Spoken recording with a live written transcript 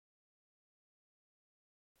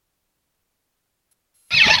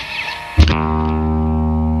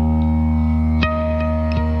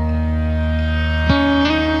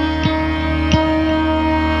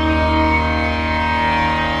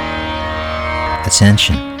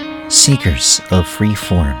Attention, seekers of free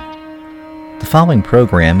form. The following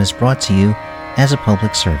program is brought to you as a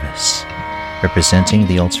public service, representing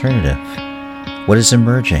the alternative, what is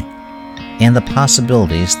emerging, and the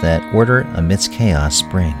possibilities that order amidst chaos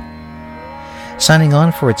bring. Signing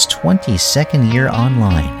on for its 22nd year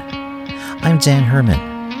online, I'm Dan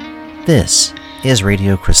Herman. This is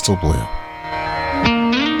Radio Crystal Blue.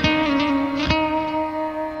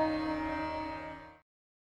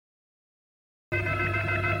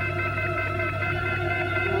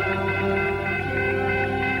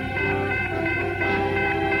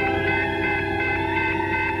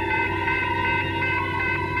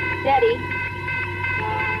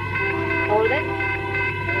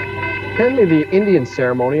 Send me the Indian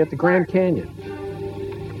ceremony at the Grand Canyon.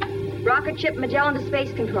 Rocket ship Magellan to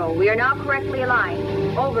space control. We are now correctly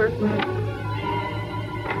aligned. Over. You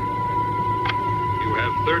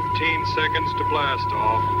have 13 seconds to blast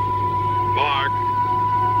off. Mark.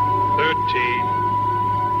 13,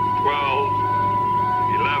 12,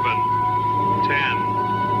 11, 10,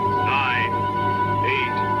 9,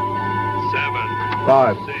 8, 7,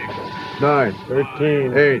 5, 6, 9,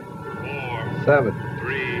 13, 8, 4, 7,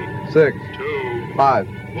 3, 6, 2, 5,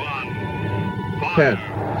 1, 10.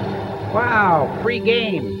 Wow, free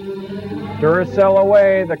game. Duracell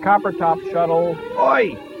away, the Copper Top shuttle.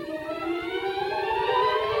 Oi!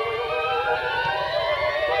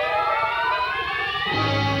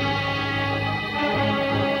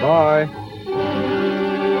 Bye.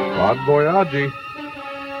 Bon voyage.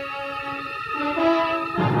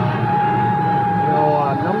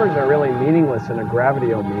 Numbers are really meaningless in a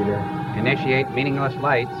gravitiometer. Initiate meaningless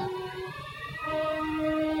lights.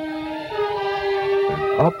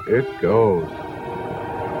 Up it goes.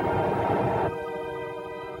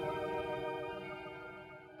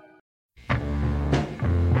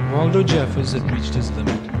 Waldo Jeffers had reached his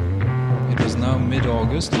limit. It was now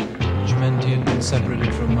mid-August, which meant he had been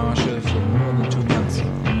separated from Marcia for more than 2 months.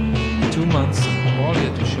 2 months, all he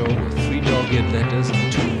had to show were 3 dog-eared letters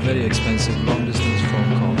and 2 very expensive long-distance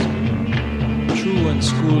phone calls. True, when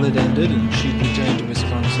school had ended and she'd returned to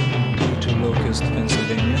Wisconsin, due to Locust,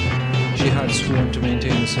 Pennsylvania, she had sworn to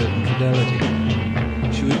maintain a certain fidelity.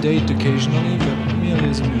 She would date occasionally, but merely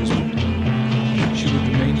as amusement. She would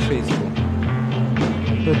remain faithful.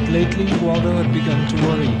 But lately, Waldo had begun to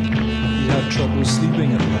worry. He had trouble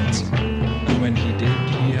sleeping at nights, and when he did,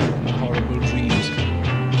 he had horrible dreams.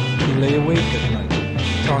 He lay awake at night,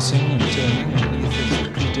 tossing and turning underneath his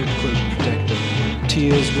depleted quilt protector,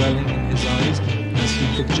 tears welling in his eyes as he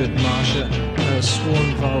pictured Marcia, her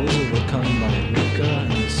sworn vows overcome by liquor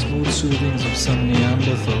and the smooth soothings of some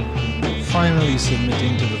Neanderthal, finally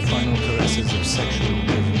submitting to the final caresses of sexual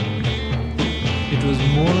oblivion. It was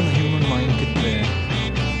more than the human mind could bear.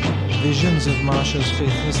 Visions of Marcia's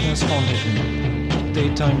faithlessness haunted him.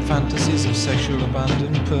 Daytime fantasies of sexual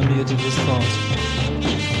abandon permeated his thoughts.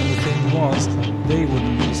 And the thing was, they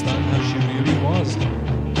wouldn't understand how she really was.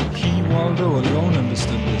 He, Waldo, alone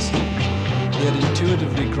understood this. He had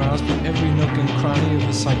intuitively grasped every nook and cranny of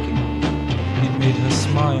her psyche. He'd made her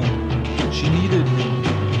smile. She needed him.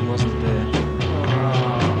 He wasn't there.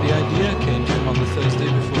 The idea came to him on the Thursday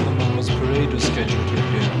before the Mama's parade was scheduled to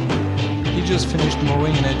appear. He just finished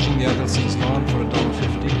mowing and edging the Adelson's lawn for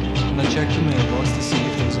 $1.50, and I checked the mailbox to see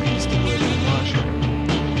if there was at least a word from Marcia.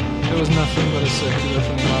 There was nothing but a circular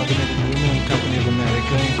from the Amalgamated Women Company of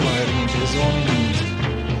America inquiring into his own needs.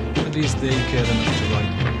 At least they cared enough to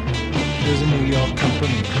write. It was a New York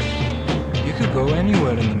company. You could go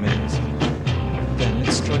anywhere in the mails. Then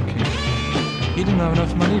it struck him. He didn't have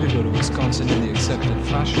enough money to go to Wisconsin in the accepted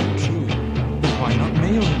fashion, true. But why not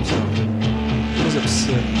mail himself? It was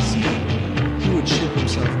absurd, you see. He would ship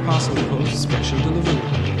himself parcel post special delivery.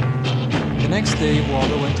 The next day,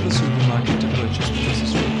 Waldo went to the supermarket to purchase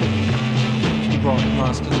Mrs. Ripley. He bought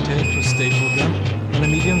masking tape for staple gun and a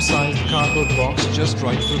medium-sized cardboard box just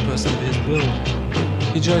right for a person of his build.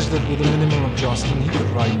 He judged that with a minimum of jostling, he could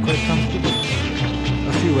ride quite comfortably.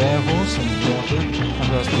 A few air horse and water, a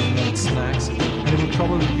burst of night snacks, and it would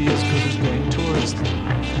probably be as good as going tourist.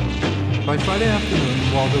 By Friday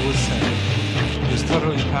afternoon, Waldo was set. He was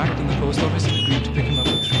thoroughly packed, and the post office had agreed to pick him up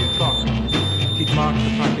at 3 o'clock. He'd marked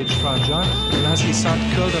the package fragile, and as he sat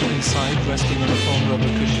curled up inside, resting on a foam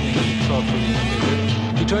rubber cushioning that he thoughtfully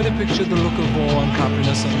indicated, he tried to picture the look of awe and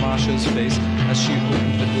happiness on Marcia's face as she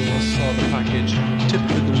opened the door, saw the package, tipped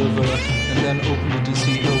the deliverer, and then opened it to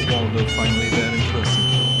see her Waldo finally there in person.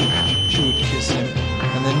 She would kiss him,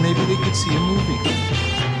 and then maybe they could see a movie.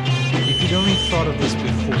 If he'd only thought of this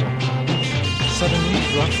before. Suddenly,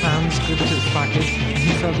 rough hands gripped his package, and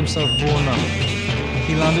he felt himself borne up.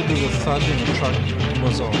 He landed with a thud in a truck and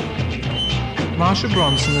was off. Marsha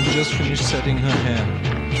Bronson had just finished setting her hair.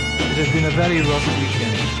 It had been a very rough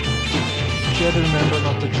weekend. She had to remember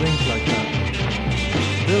not to drink like that.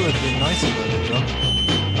 Bill had been nice about it though.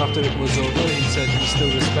 After it was over, he said he still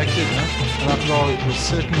respected her, and after all, it was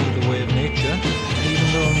certainly the way of nature, and even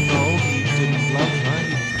though no, he didn't love her,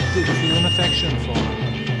 he did feel an affection for her.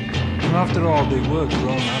 And after all, they were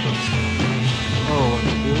grown adults. Oh,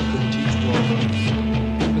 and Bill could teach Waldo.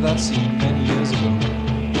 But that seemed many years ago.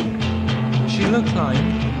 Sheila Klein,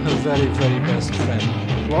 her very, very best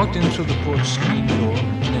friend, walked in through the porch screen door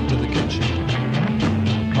and into the kitchen.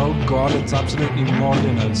 Oh God, it's absolutely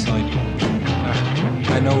maudlin outside.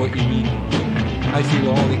 I know what you mean. I feel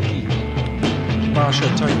all the heat.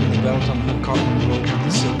 Marsha tightened the belt on her cotton robe with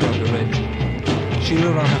the silk outer edge.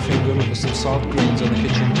 Sheila ran her finger over some salt grains on the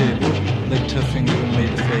kitchen table, licked her finger and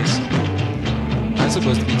made a face. I'm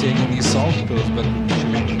supposed to be taking these salt pills, but she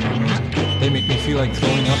went, they make me feel like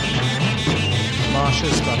throwing up. Marsha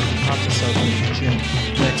started to pat herself in the gym,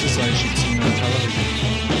 an exercise she'd seen on television.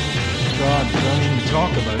 God, don't even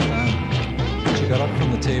talk about that. She got up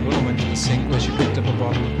from the table and went to the sink where she picked up a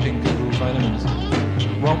bottle of pink and blue vitamins.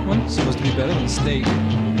 Want one? Supposed to be better than steak.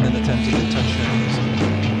 And then attempted to touch her knees.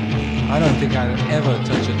 I don't think I'll ever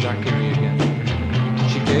touch a daiquiri again.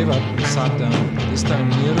 She gave up and sat down, this time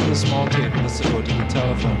near to the small table that supported the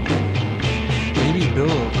telephone. Maybe Bill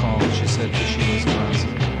will call, she said to Sheila's glass.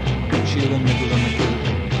 Sheila nibbled on the food.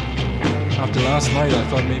 After last night, I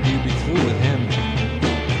thought maybe you'd be through with him.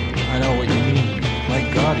 I know what you mean. My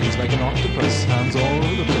God, he's like an octopus, hands all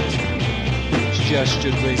over the place. She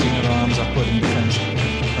gestured, raising her arms upward in defense.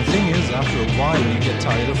 The thing is, after a while, you get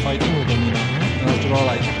tired of fighting with him, you know. And after all,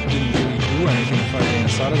 I didn't really do anything Friday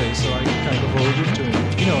and Saturday, so I kind of owed it to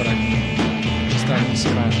him. You know what I mean? She started to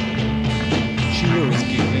scratch. Sheila was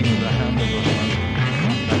giggling with her hand over her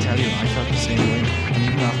mouth. I tell you, I felt the same way. And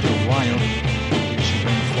even after a while, she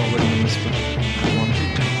bent forward in a whisper. I wanted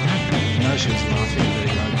to. Now she was laughing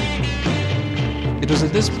very loudly. It was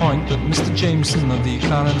at this point that Mr. Jameson of the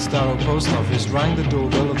Clarence Darrow Post Office rang the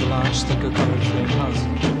doorbell of the large sticker-covered frame house.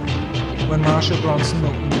 When Marsha Bronson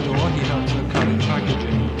opened the door, he held her carried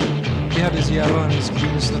packaging. He had his yellow and his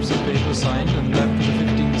green slips of paper signed and left with a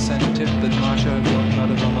 15-cent tip that Marsha had gotten out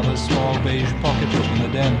of her mother's small beige pocketbook in the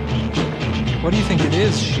den. What do you think it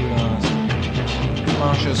is? Sheila asked.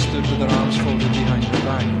 Marsha stood with her arms folded behind her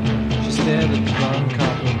back. She stared at the brown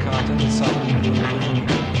cardboard carton that sat in the middle of the room.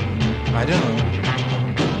 I don't know.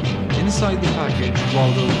 Inside the package,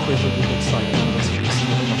 Waldo quivered with excitement as he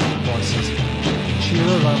received muffled voices.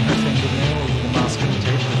 Sheila ran her fingernail over the masking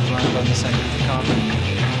tape that ran down the center of the carton.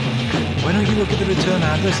 Why don't you look at the return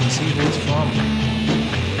address and see who it's from?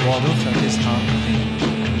 Waldo felt his heart beating.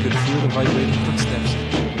 He could feel the vibrating footsteps.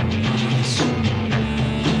 It would be soon.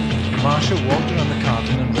 Marsha walked around the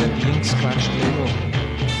carton and read the ink-scratched label.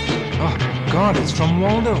 Oh, God, it's from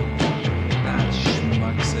Waldo! That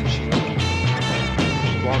schmuck, said Sheila.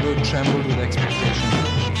 Waldo trembled with expectation.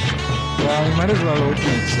 Well, you might as well open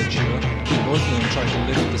it, said Sheila. Both of them tried to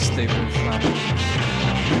lift the stapled flap.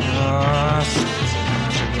 Ah, said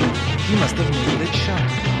Marsha. He must have nailed it shut.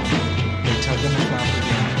 They tugged on the flap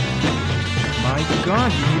again. My God,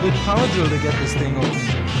 you needed power drill to get this thing open.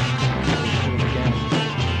 They pulled again.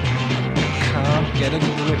 Can't get a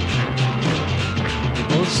grip. They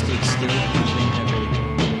both stood still, breathing heavily.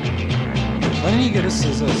 Why don't you get a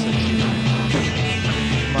scissor, said Sheila.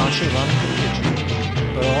 Marsha ran into the kitchen,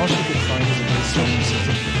 but all she could find was a big sewing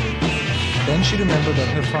scissor. Then she remembered that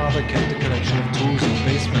her father kept a collection of tools in the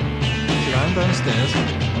basement. She ran downstairs,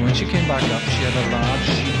 and when she came back up, she had a large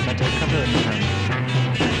sheet metal cutter in her hand.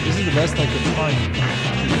 This is the best I could find,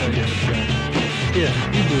 she told her friend. Here,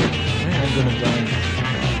 you do it. I'm gonna die.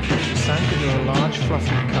 She sank into a large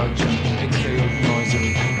fluffy couch and exhaled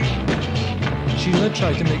noisily. Sheila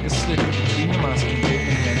tried to make a slit between the masking tape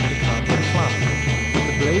and the end of the cardboard flap.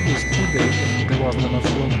 The blade was too big and there wasn't enough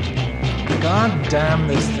room. God damn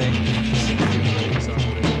this thing, she said, feeling very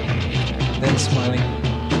exhausted. Then smiling,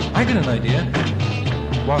 I got an idea.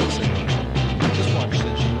 What? Said Marsha. Just watch,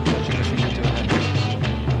 said she, touching her finger to her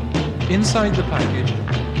head. Inside the package,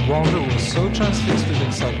 Waldo was so transfixed with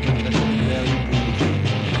excitement that he could barely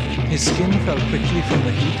breathe. His skin fell quickly from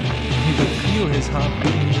the heat, and he could feel his heart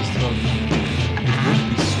beating in his throat. It would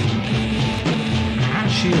be soon.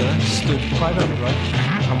 Sheila stood quite upright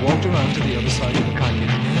and walked around to the other side of the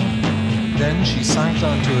package. Then she sank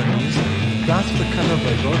down to her knees, grasped the cutter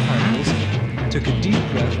by both handles, took a deep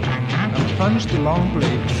breath, and plunged the long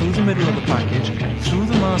blade through the middle of the package, through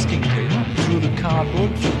the masking tape, through the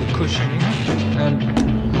cardboard, through the cushioning, and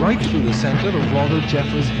right through the center of Waldo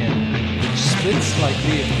Jeffers' head, which split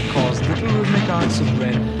slightly and caused little rhythmic arcs of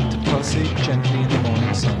red to pulsate gently in the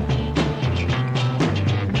morning sun.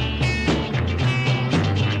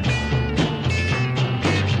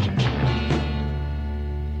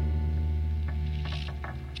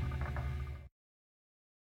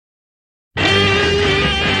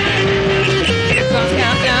 Here comes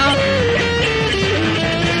countdown.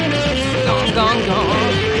 Gone, gone,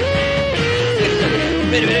 gone.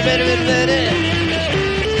 Ready, ready, ready, ready, ready.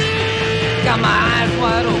 Got my eyes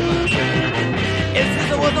wide open. It's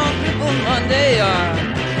since I was on Triple Monday.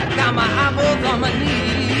 Got my eyeballs on my knees.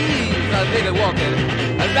 Baby walking.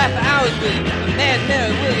 I rap for hours with Mad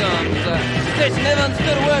Mary Williams. She said she never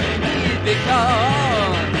understood a word from me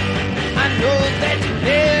because I know that she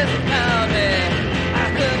cares about me. I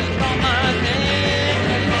heard her call my name,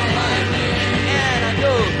 and I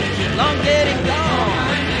know she's long dead and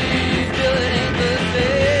gone. Still it ain't the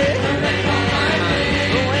same.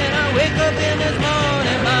 But when I wake up in this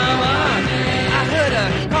morning, mama, I heard her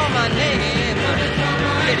call my name.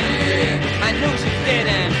 I know she's dead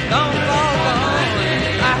and long, long gone.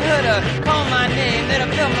 I heard her call my name, then I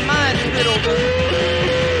felt my mind split open.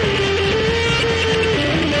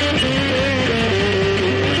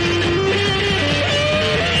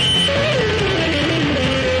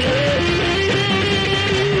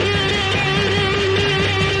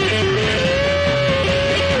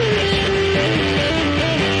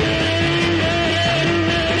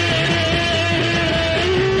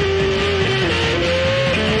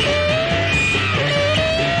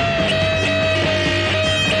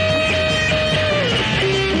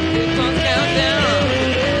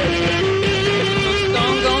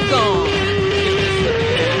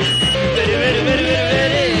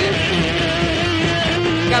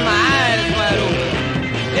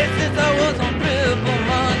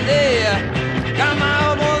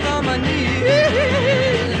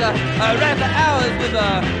 I rap for hours with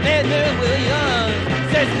Mad Mary Williams.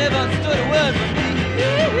 Says she never understood a word from me.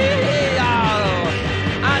 Oh,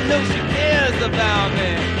 I know she cares about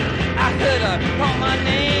me. I heard her call my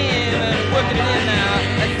name and working it in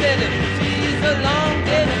now. I said that she's a long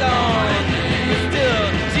dead gone, but still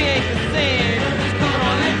she ain't the same. She's coming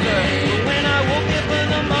on in her. But when I woke up in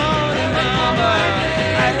the morning, mama,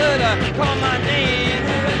 I heard her call my name.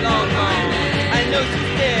 Long gone. I know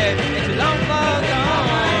she's dead and she's long far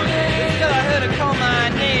gone. I heard her call my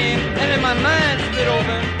name, and then my mind split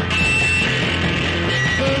open.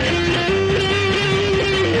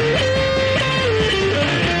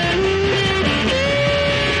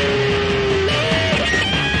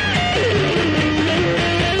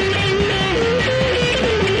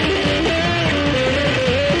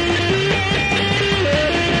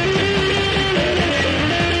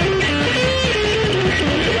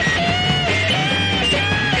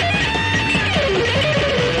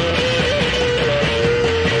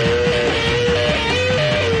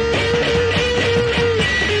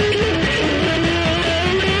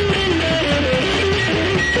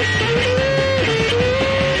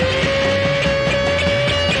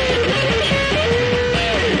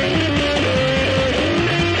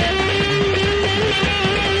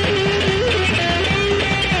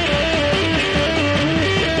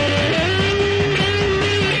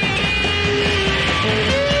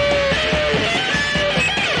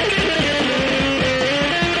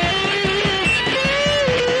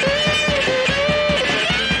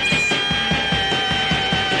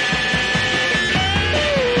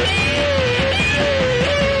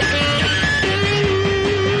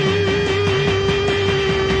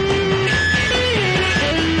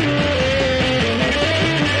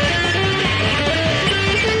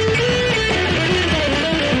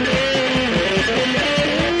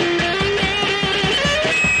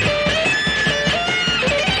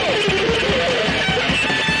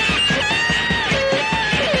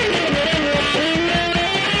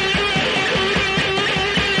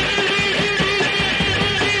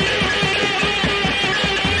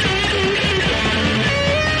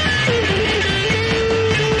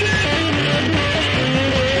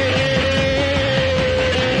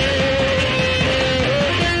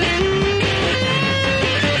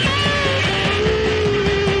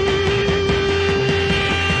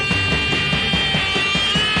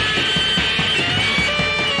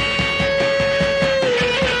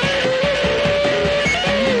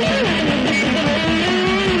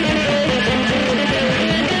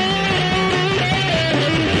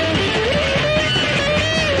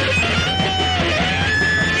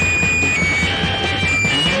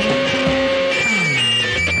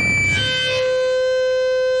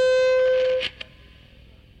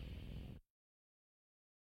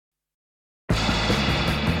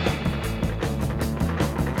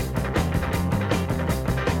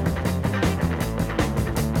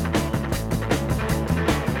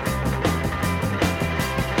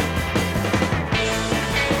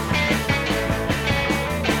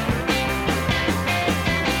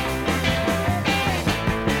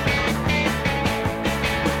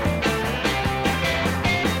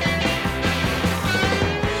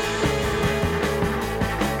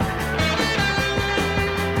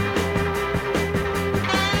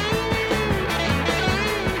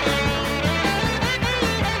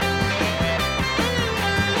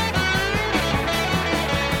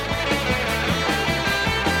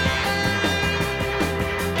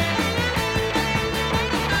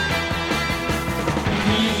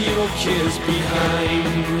 cares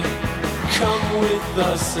behind. Come with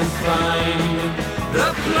us and find the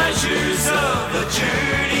pleasures of the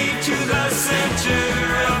journey to the center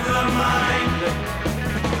of the mind.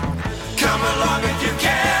 Come along if you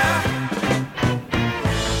care.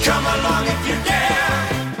 Come along if you dare.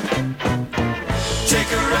 Take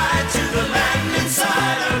a ride to the land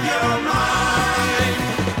inside of your mind.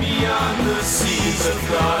 Beyond the seas of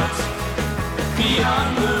thought,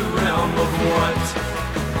 beyond the realm of what,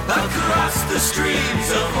 across the streams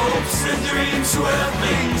of hopes and dreams where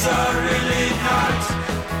things are really not.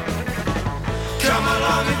 Come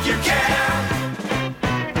along if you care.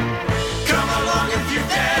 Come along if you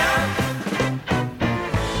dare.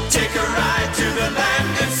 Take a ride to the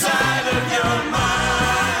land inside of your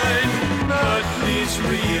mind. But please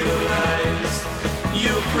realize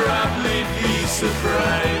you'll probably be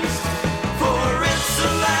surprised, for it's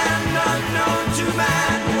a land unknown to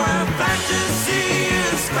man where fantasy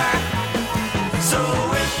is back. So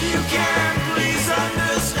if you can, please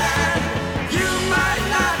understand, you might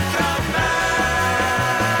not come back.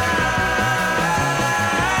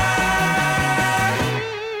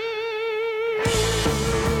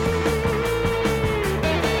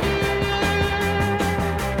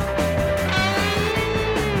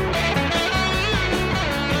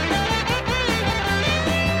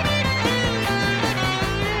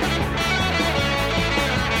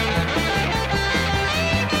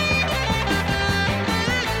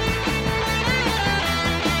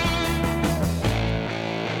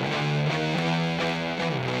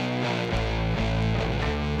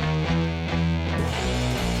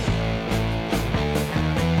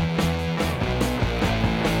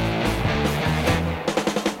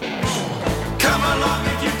 Come along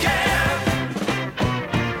if you care.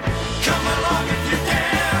 Come along if you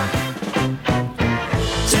dare.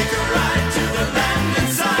 Take a ride to the land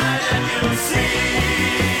inside and you'll see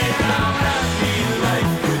how happy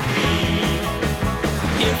life could be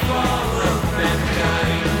if all of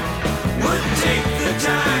mankind would take the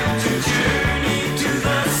time to journey to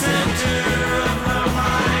the center of the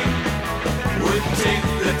mind. Would take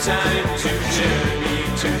the time to journey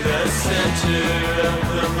to the center of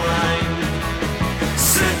the mind.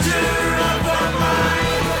 Center of the mind.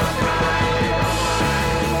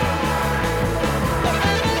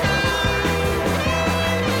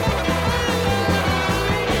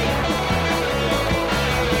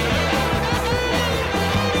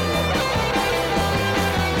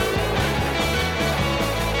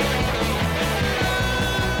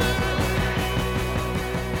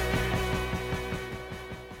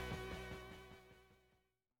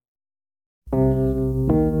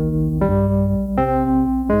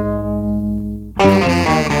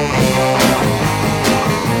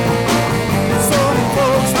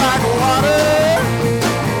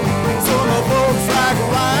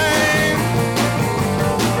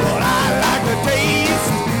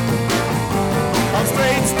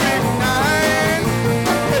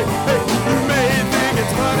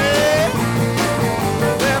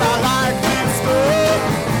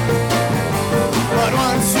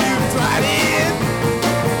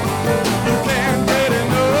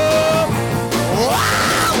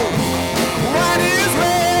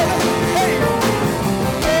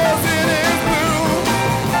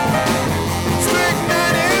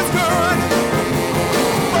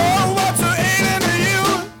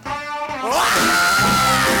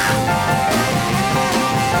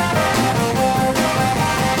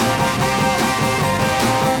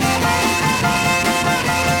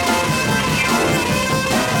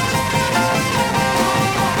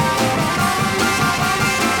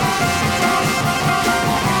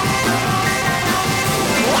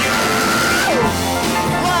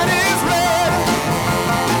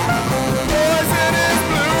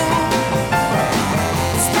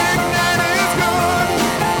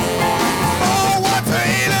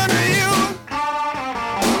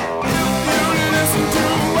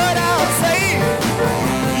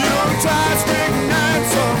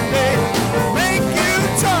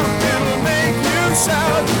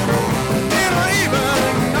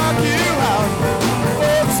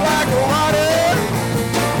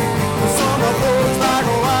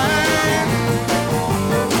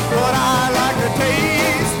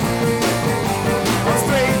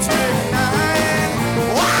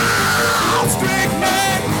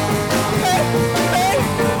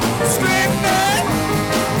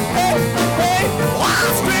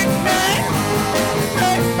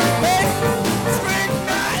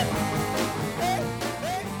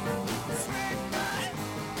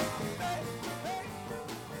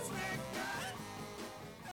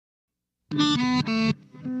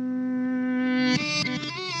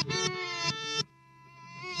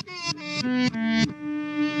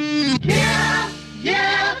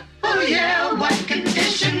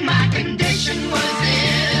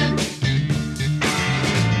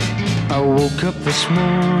 I woke up this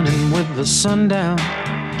morning with the sun down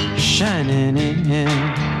shining in.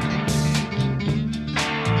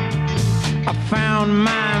 I found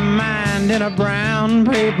my mind in a brown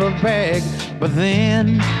paper bag, but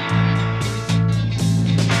then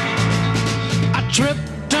I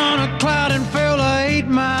tripped on a cloud and fell 8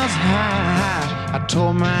 miles high. I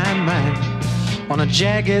tore my mind on a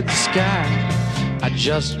jagged sky. I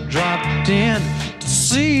just dropped in to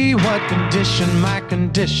see what condition my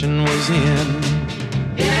condition was in.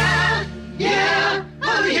 Yeah, yeah,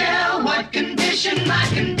 oh yeah, what condition my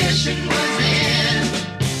condition was in.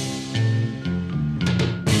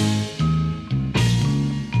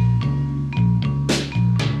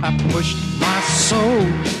 I pushed my soul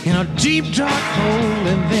in a deep dark hole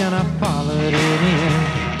and then I followed it in.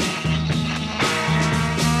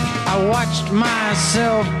 I watched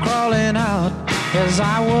myself crawling out as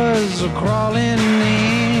I was crawling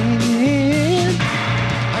in.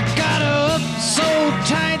 I got up so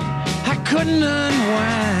tight I couldn't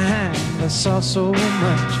unwind. I saw so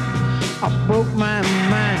much, I broke my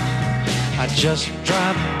mind. I just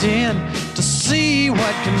dropped in to see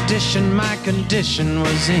what condition my condition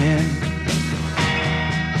was in.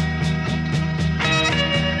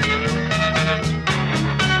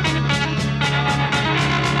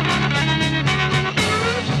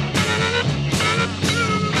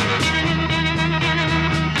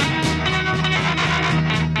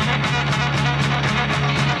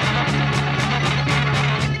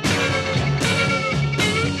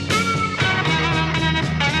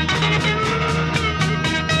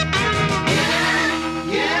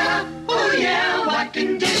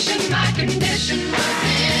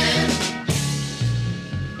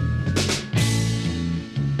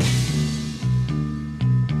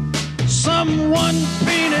 Someone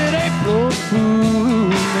painted April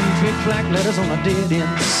Fool in big black letters on a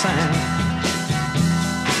dead-end sign.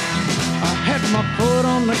 I had my foot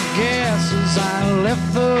on the gas as I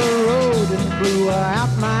left the road and blew out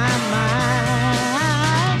my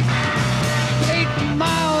mind. 8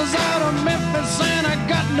 miles out of Memphis and I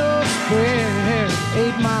got no spare.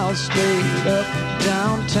 8 miles straight up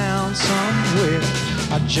downtown somewhere.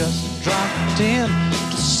 I just dropped in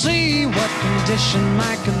to see what condition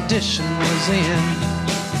my condition was in.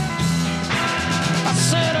 I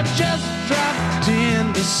said I just dropped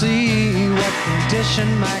in to see what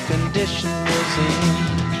condition my condition was in.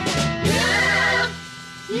 Yeah,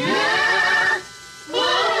 yeah, oh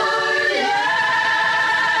yeah.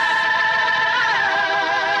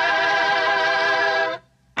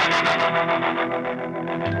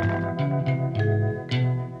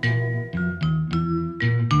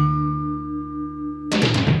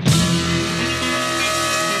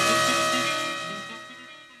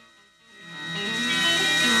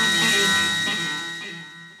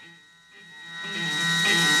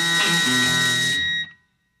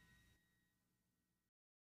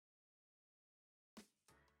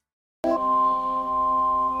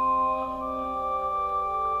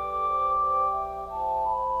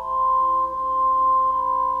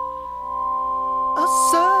 A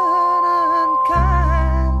certain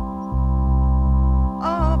kind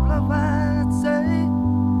of love, I'd say,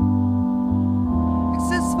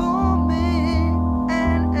 exists for me,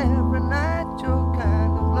 and every night your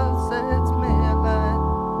kind of love sets me alight.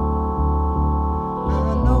 I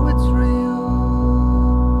know it's real,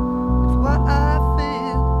 it's what I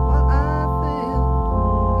feel,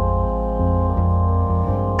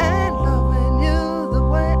 and loving you the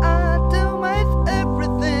way I do makes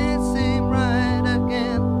everything seem right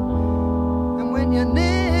again. And when you're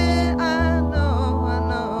near, I know,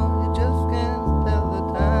 you just can't tell the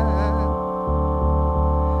time.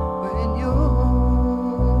 When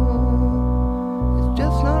it's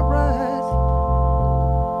just not right.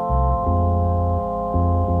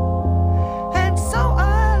 And so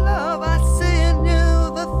I see in you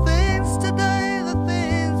the things today, the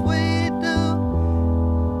things we do.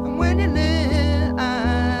 And when you're near,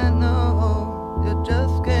 I know you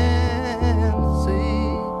just can't see.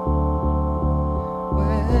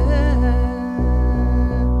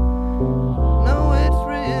 No, it's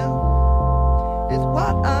real. It's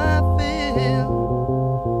what I feel.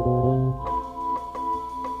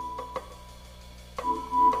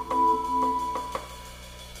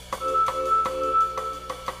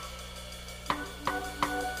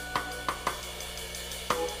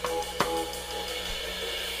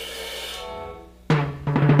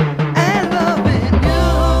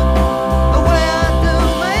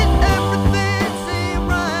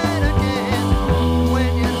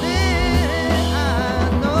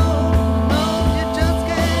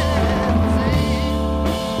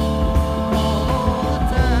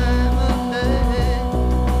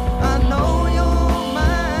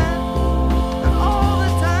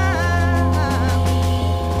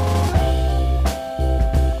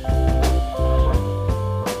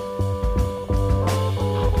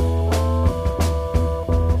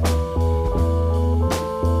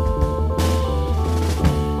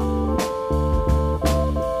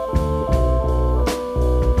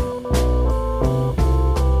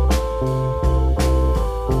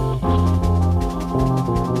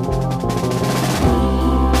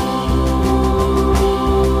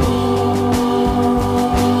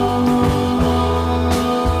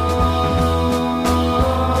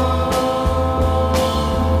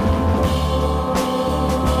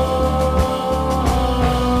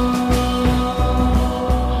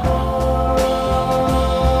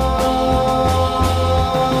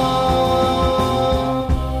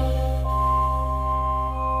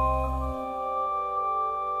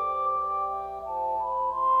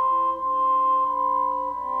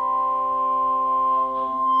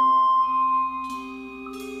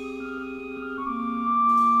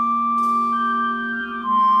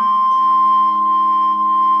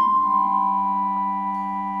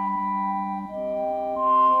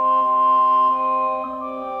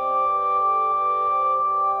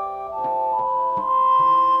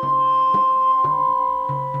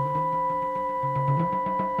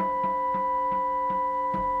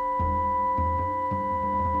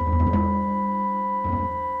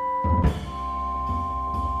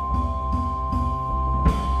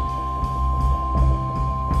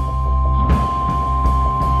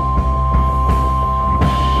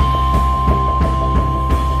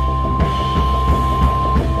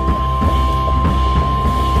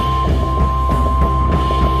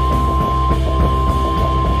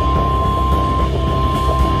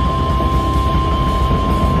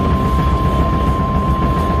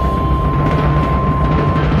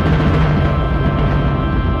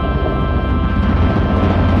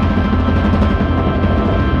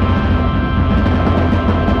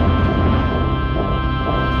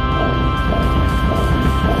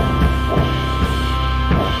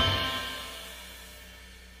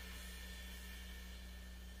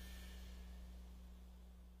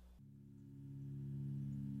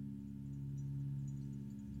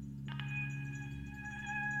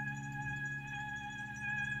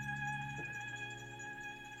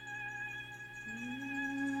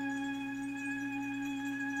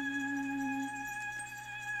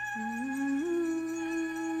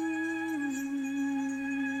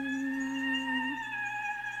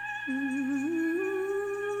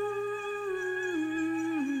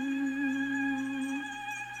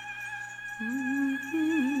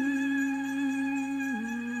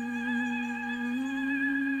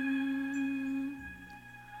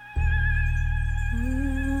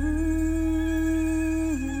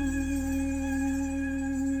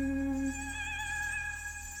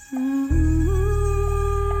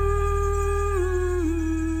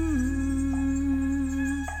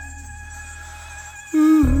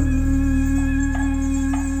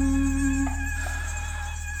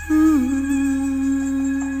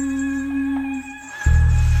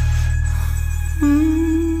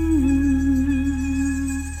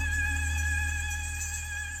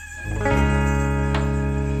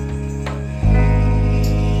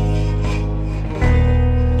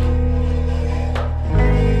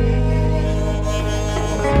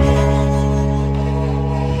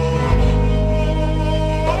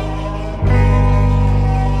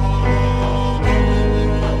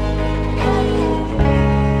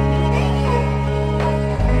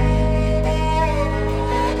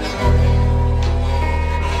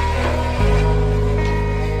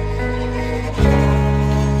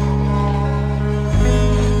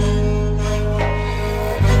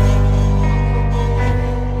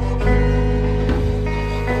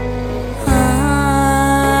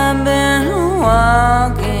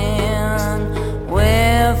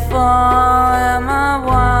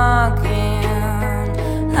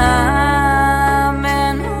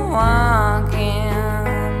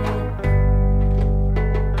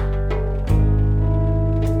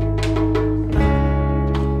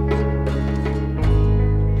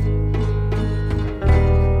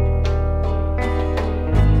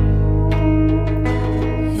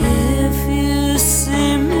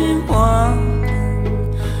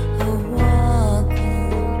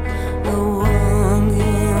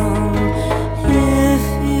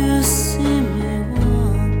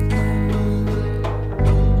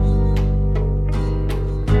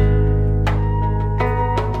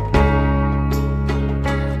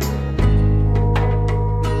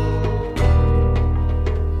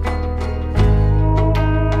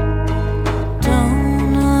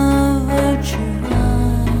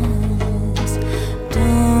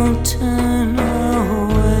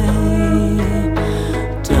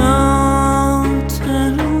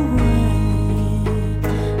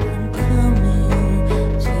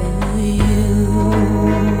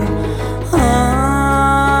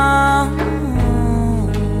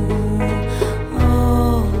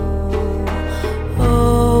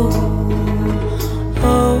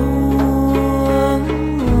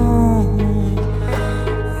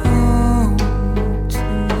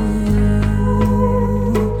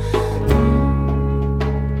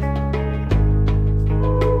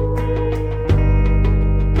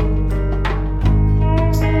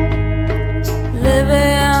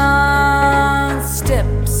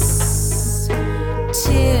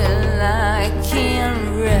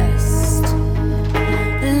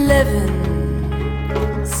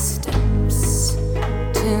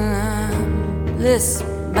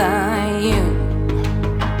 by you.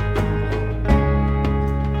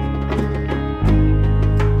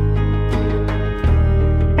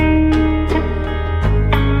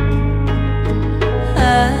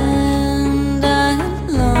 And I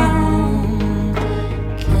alone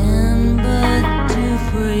can but do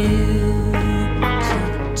for you to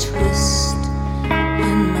twist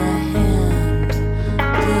in my hand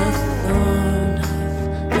the thorn of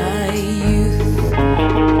thy youth,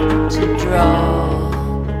 to draw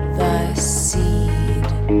thy seed,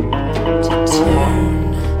 to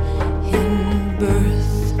turn in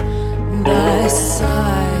birth thy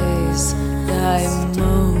sighs, thy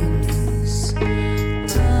moans.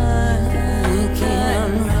 I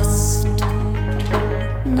can rest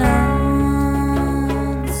non-steps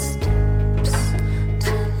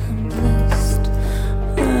till I'm blessed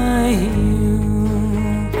by you.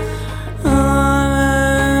 All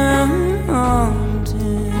I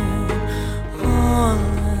wanted, all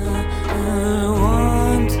I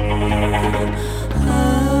wanted,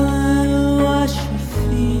 I'll wash your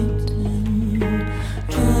feet and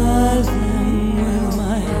dry them with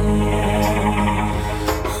my hair.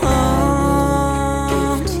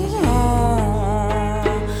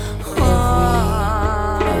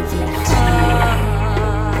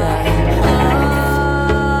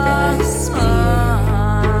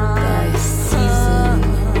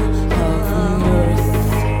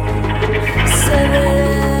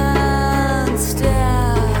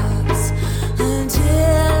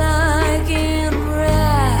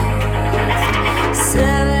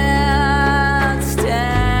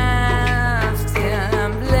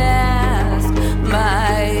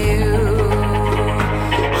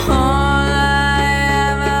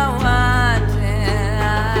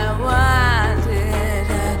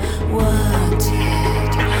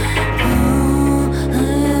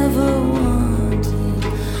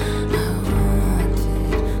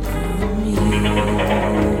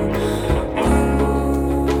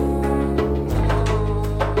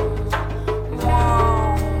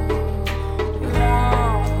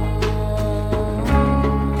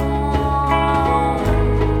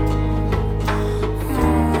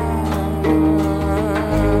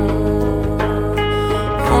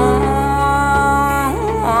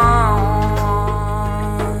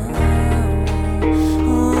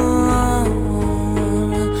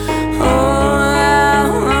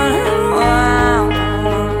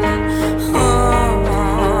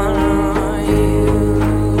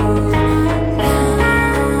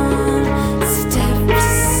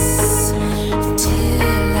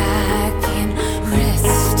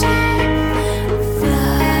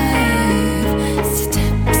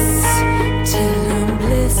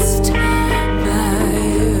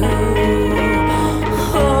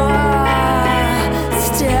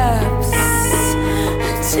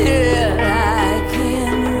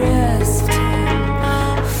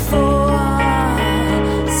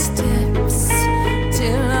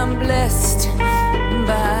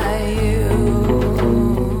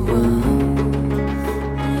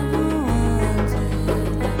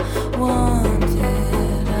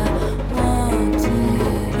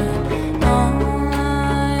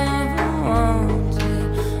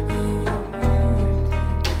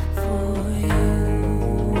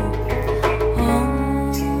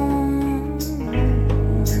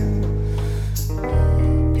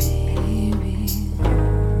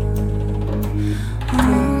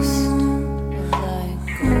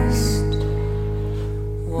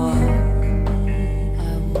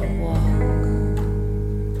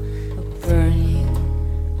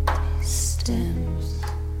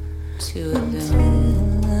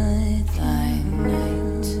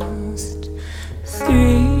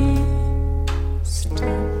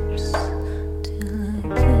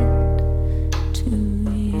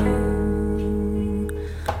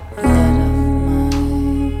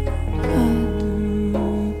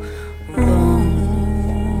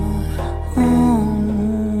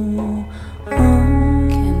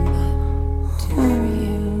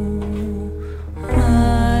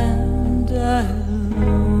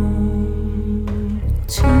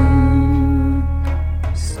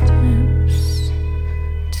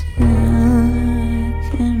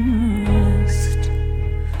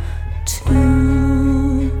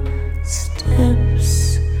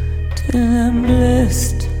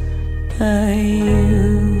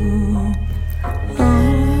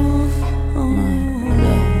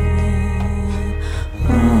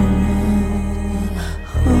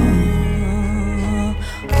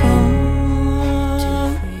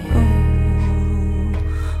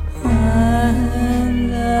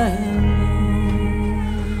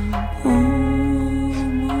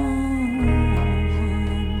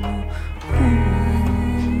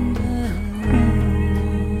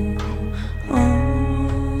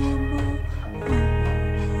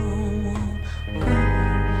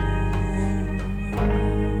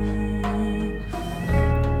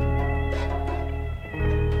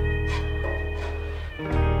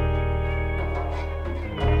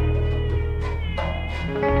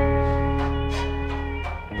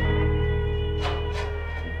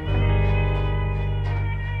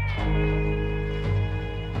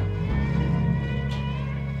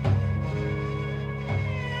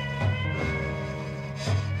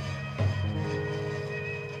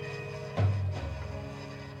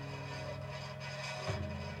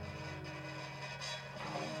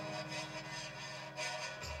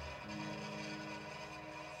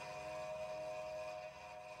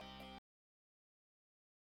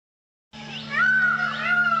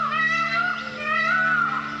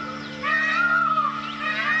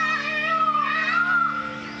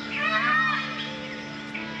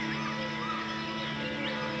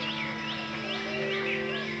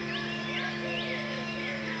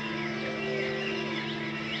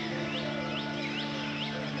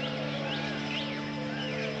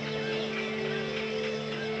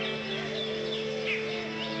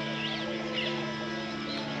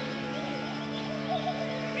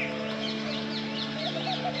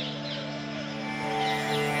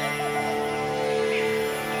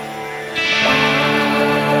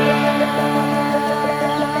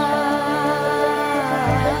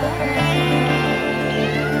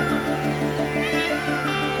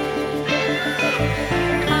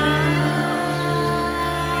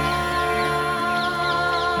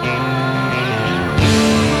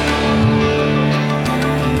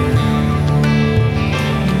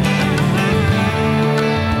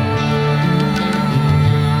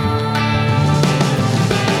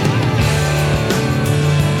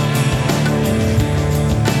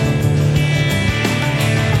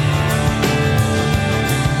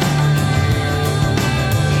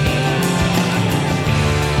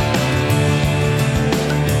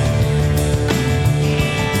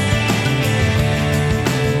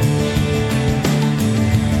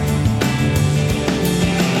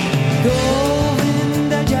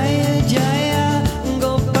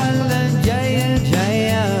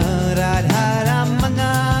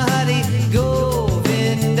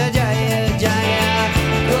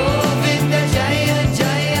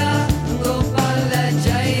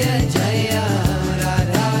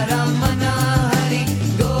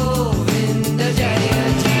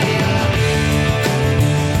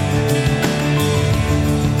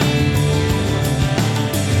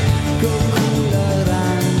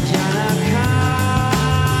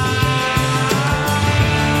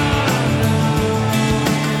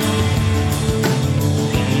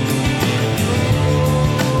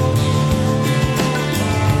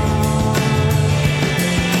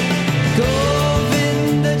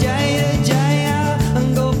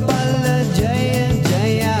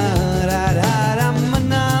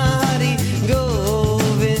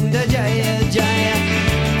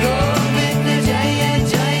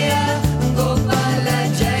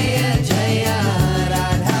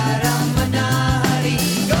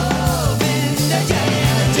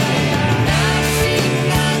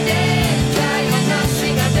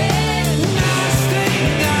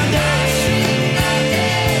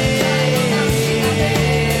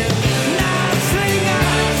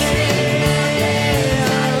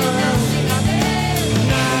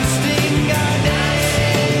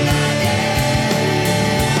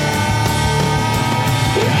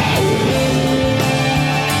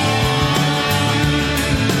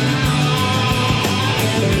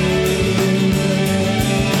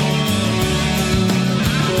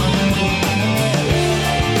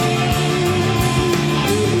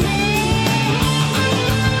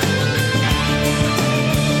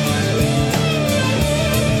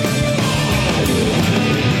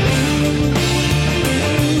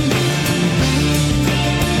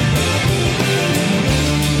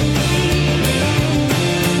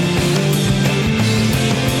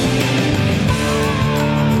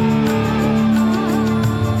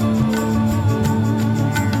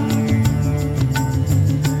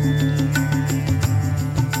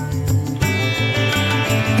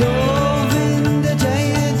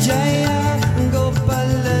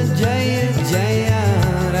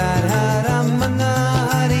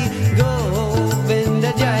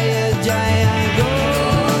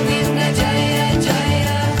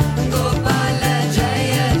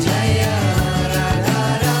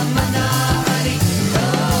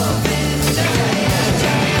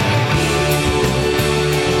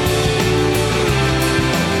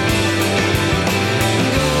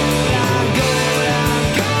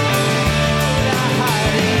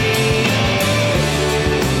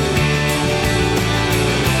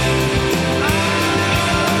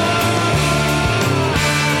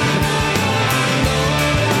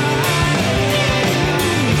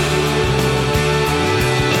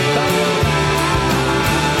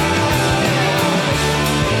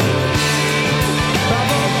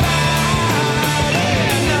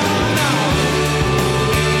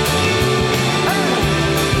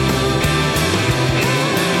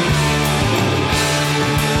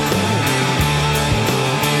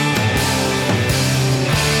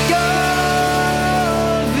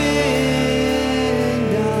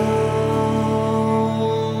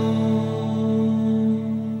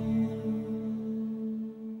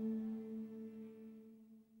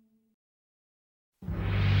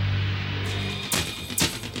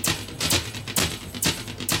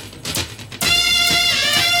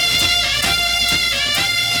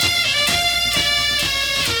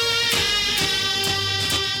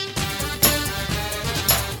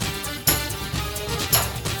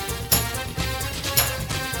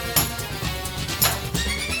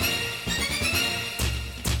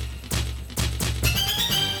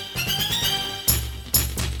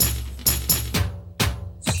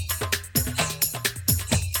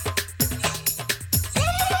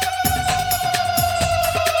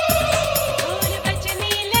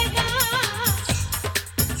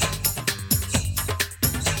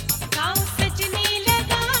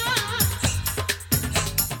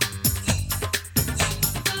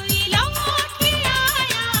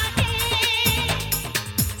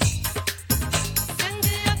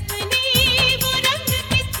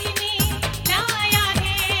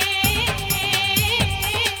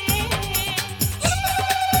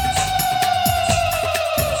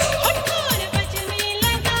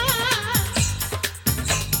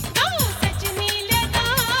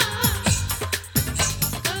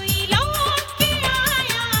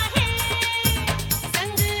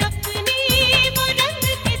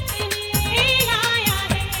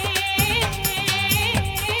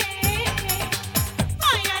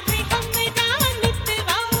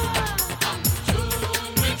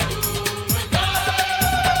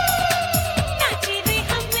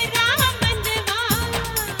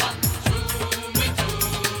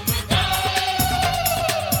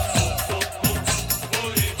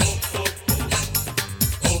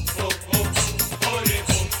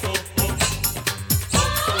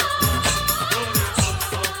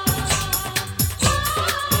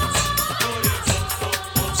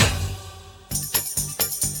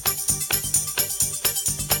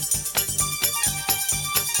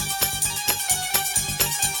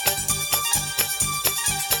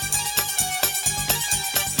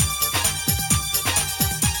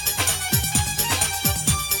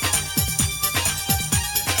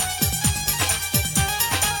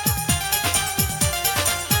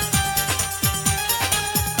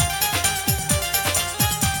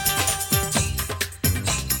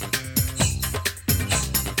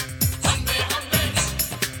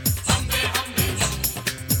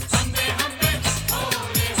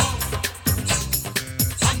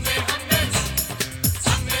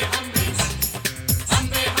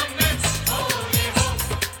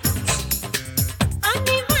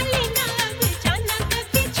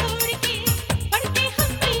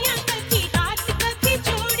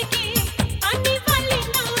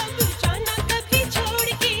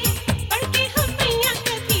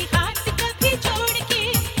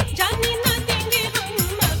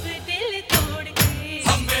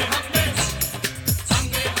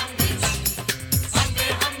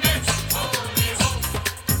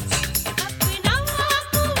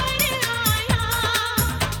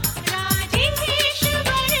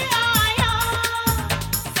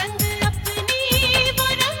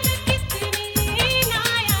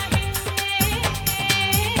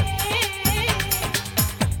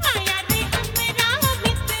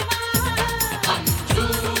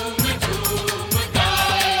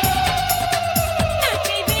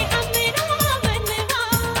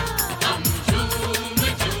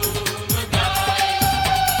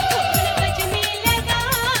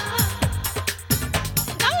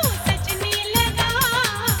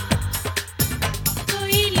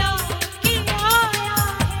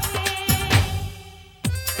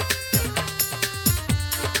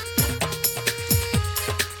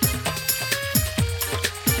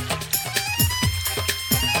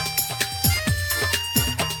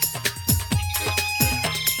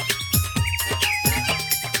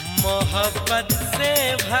 मोहब्बत से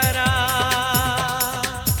भरा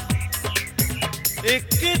एक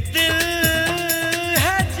दिल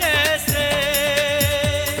है जैसे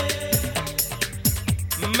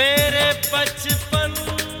मेरे बचपन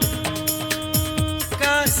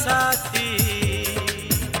का साथी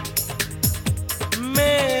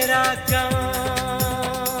मेरा गाँव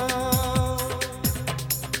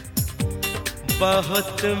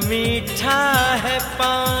बहुत मीठा है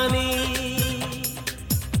पानी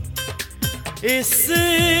इस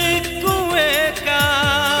कुएं का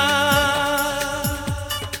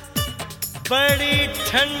बड़ी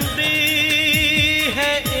ठंडी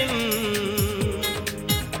है इन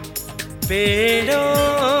पेड़ों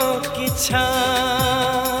की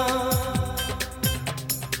छाँव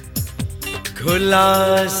खुला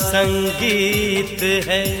संगीत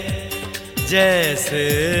है जैसे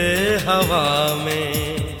हवा में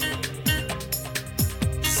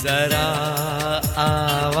जरा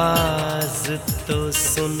आवाज तो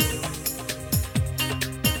सुन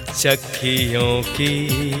चक्कियों की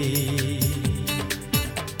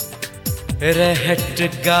रहट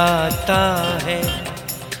गाता है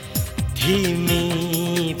धीमी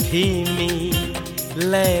धीमी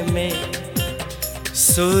लय में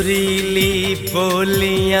सुरीली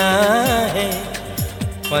बोलियां हैं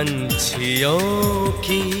पंछियों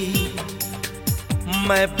की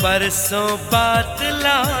मैं परसों बात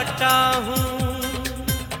लौटा हूँ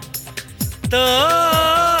तो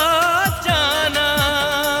जाना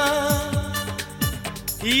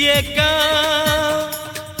ये गाँव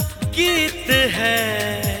गीत है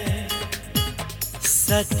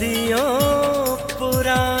सदियों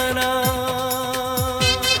पुराना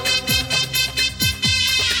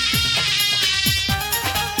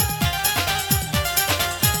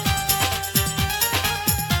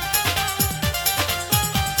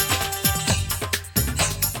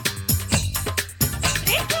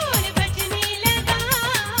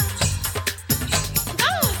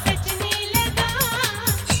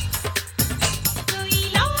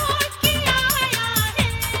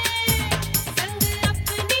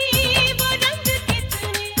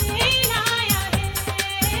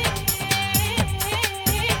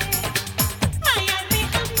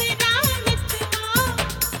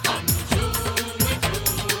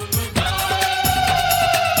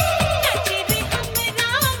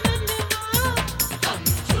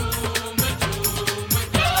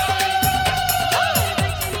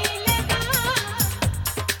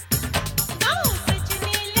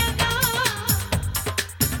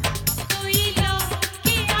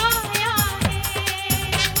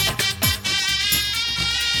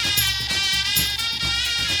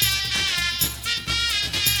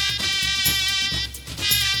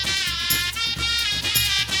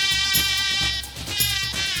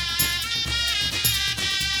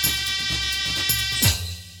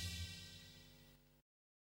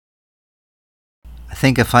I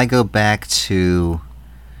think if I go back to,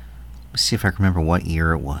 let's see if I can remember what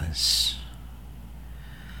year it was.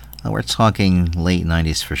 We're talking late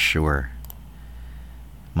 90s for sure.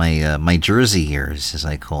 My Jersey years, as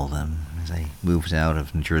I call them, as I moved out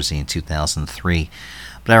of New Jersey in 2003.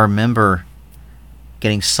 But I remember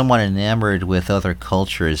getting somewhat enamored with other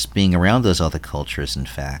cultures, being around those other cultures, in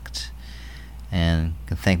fact. And I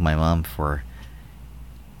can thank my mom for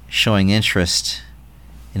showing interest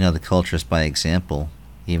in other cultures by example,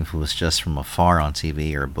 even if it was just from afar on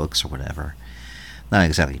TV or books or whatever. Not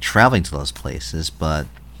exactly traveling to those places, but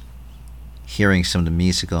hearing some of the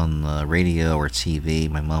music on the radio or TV.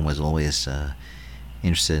 My mom was always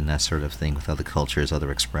interested in that sort of thing with other cultures,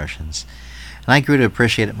 other expressions. And I grew to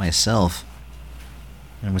appreciate it myself.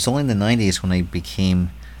 And it was only in the 90s when I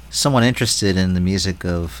became somewhat interested in the music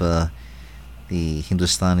of the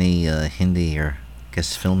Hindustani, Hindi, or I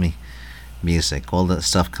guess filmy music, all the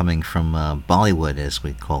stuff coming from Bollywood, as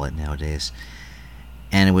we call it nowadays.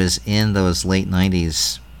 And it was in those late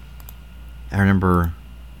 90s, I remember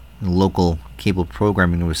in local cable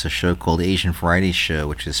programming, there was a show called Asian Variety Show,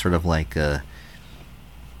 which is sort of like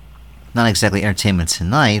not exactly Entertainment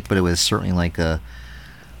Tonight, but it was certainly like a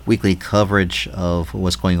weekly coverage of what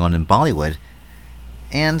was going on in Bollywood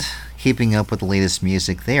and keeping up with the latest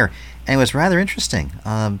music there. And it was rather interesting.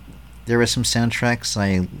 There were some soundtracks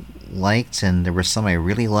I liked, and there were some I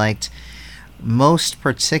really liked. Most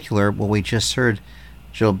particular, what we just heard,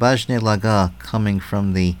 Jo Bajne Laga, coming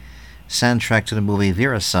from the soundtrack to the movie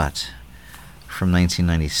Virasat from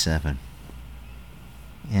 1997.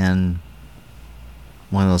 And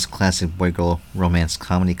one of those classic boy-girl romance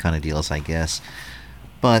comedy kind of deals, I guess.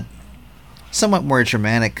 But somewhat more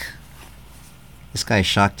dramatic. This guy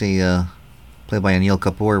Shakti, played by Anil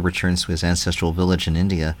Kapoor, returns to his ancestral village in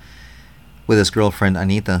India, with his girlfriend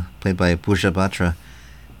Anita, played by Pooja Batra,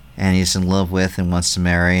 and he's in love with and wants to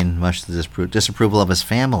marry, and much to the disapproval of his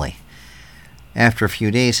family. After a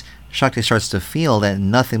few days, Shakti starts to feel that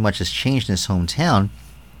nothing much has changed in his hometown, and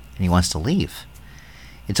he wants to leave.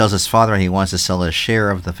 He tells his father he wants to sell a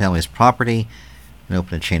share of the family's property and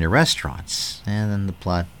open a chain of restaurants, and then the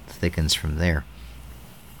plot thickens from there.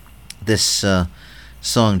 This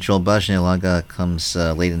song, Jol Bajne Laga, comes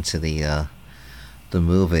late into the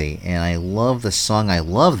movie, and I love the song. I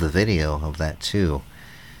love the video of that too.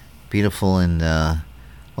 Beautiful, and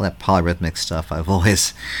all that polyrhythmic stuff I've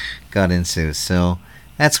always got into. So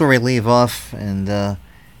that's where we leave off, and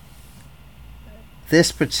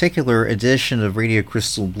this particular edition of Radio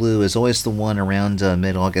Crystal Blue is always the one around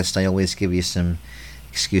mid-August. I always give you some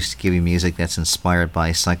excuse to give you music that's inspired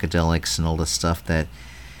by psychedelics and all the stuff that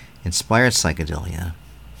inspired psychedelia.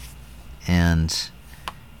 And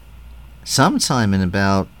sometime in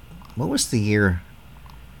about, what was the year?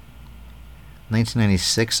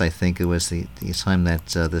 1996, I think it was the time that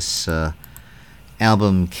this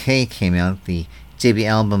album K came out, the debut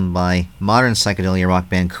album by modern psychedelia rock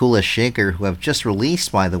band Kula Shaker, who have just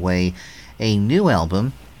released, by the way, a new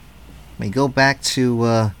album. We go back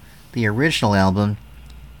to the original album,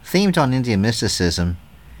 themed on Indian mysticism.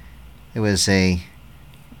 It was an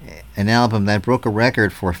album that broke a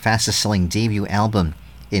record for fastest-selling debut album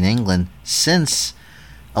in England since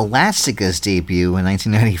Elastica's debut in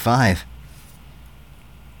 1995.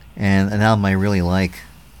 And an album I really like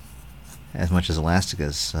as much as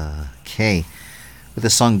Elastica's, K, with the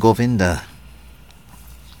song Govinda.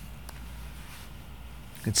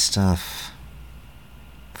 Good stuff.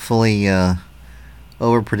 Fully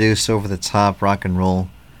overproduced, over-the-top rock and roll,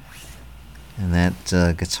 and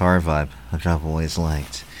that guitar vibe which I've always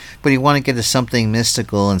liked. But you want to get to something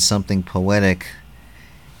mystical and something poetic,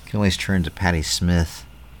 you can always turn to Patti Smith.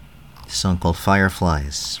 A song called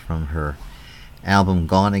Fireflies from her album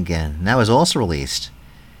Gone Again. And that was also released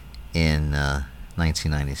in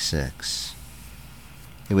 1996.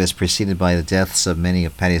 It was preceded by the deaths of many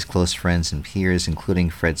of Patti's close friends and peers, including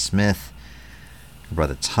Fred Smith, her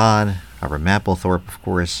brother Todd, Robert Mapplethorpe, of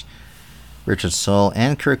course, Richard Saul,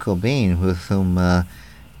 and Kurt Cobain, with whom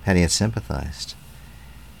Patti had sympathized.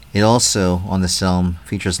 It also, on this album,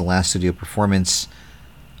 features the last studio performance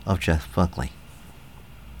of Jeff Buckley.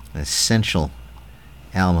 An essential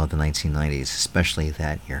album of the 1990s, especially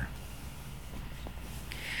that year.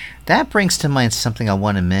 That brings to mind something I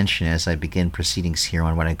want to mention as I begin proceedings here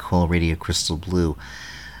on what I call Radio Crystal Blue.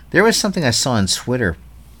 There was something I saw on Twitter,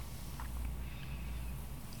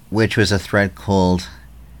 which was a thread called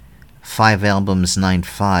 5 Albums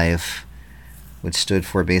 9-5, which stood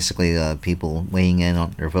for basically people weighing in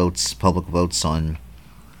on their votes, public votes on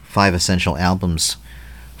 5 essential albums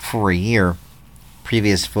for a year.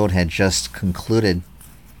 Previous vote had just concluded,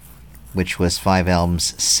 which was 5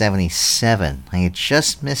 Albums 77. I had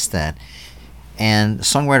just missed that. And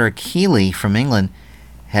songwriter Keeley from England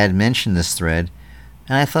had mentioned this thread,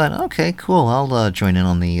 and I thought, okay, cool, I'll join in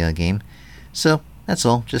on the game. So that's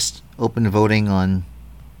all. Just open voting on,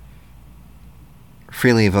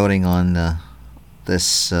 freely voting on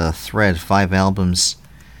this thread, 5 albums.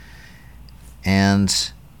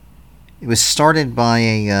 And it was started by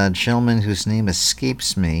a gentleman whose name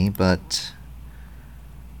escapes me, but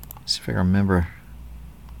let's see if I remember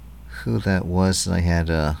who that was that I had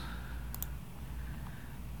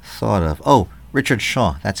thought of. Oh, Richard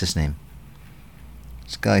Shaw, that's his name.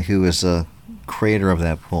 This guy who is a creator of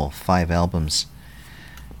that poll, 5 albums.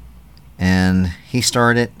 And he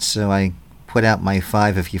started it, so I put out my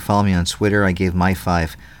 5. If you follow me on Twitter, I gave my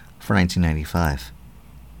 5 for 1995.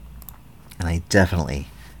 And I definitely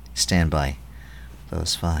stand by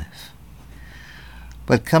those 5.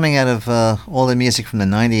 But coming out of all the music from the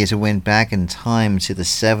 90s, it went back in time to the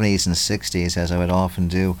 70s and 60s, as I would often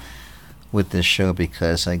do with this show,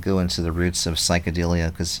 because I go into the roots of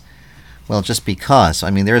psychedelia, just because. I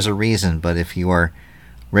mean, there's a reason, but if you are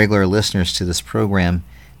regular listeners to this program,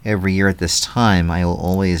 every year at this time, I will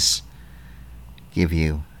always give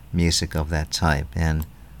you music of that type, and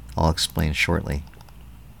I'll explain shortly.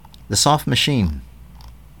 The Soft Machine,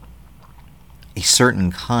 A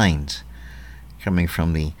Certain Kind, coming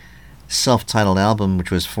from the self-titled album, which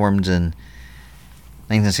was formed in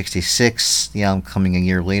 1966, the album coming a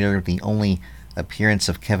year later, the only appearance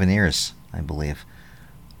of Kevin Ayers, I believe,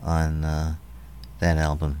 on that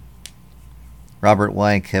album. Robert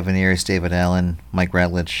White, Kevin Ayers, David Allen, Mike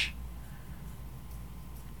Ratledge,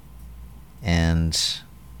 and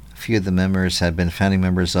a few of the members had been founding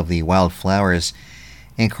members of the Wildflowers,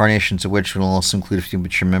 incarnations of which will also include a few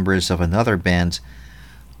mature members of another band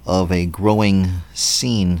of a growing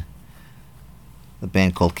scene the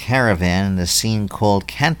band called Caravan and the scene called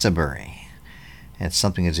Canterbury. It had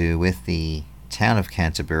something to do with the town of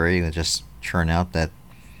Canterbury. It just turned out that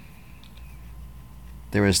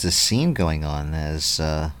there was this scene going on as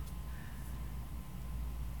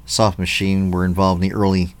Soft Machine were involved in the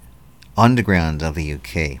early underground of the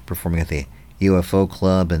UK, performing at the UFO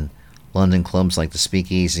Club and London clubs like the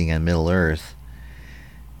Speakeasy and Middle Earth.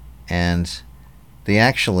 And they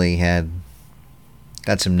actually had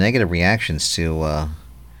got some negative reactions to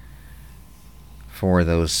for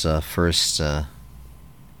those first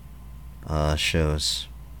shows.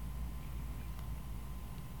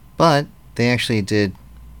 But they actually did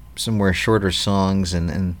some more shorter songs,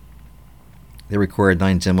 and they recorded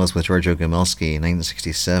 9 demos with Giorgio Gomelski in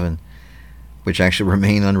 1967, which actually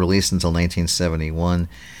remained unreleased until 1971.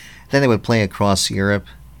 Then they would play across Europe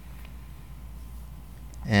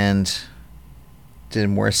and did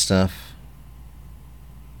more stuff.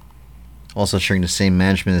 Also sharing the same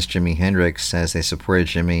management as Jimi Hendrix, as they supported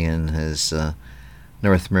Jimi in his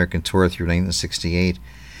North American tour through 1968.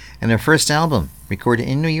 And their first album, recorded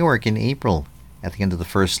in New York in April, at the end of the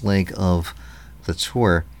first leg of the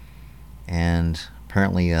tour. And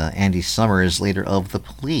apparently Andy Summers, later of The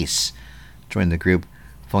Police, joined the group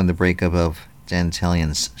following the breakup of Dan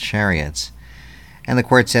Tallion's Chariots. And the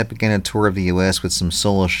quartet began a tour of the U.S. with some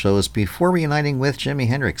solo shows before reuniting with Jimi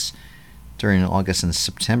Hendrix during August and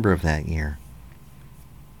September of that year.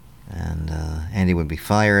 And Andy would be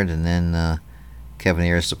fired, and then Kevin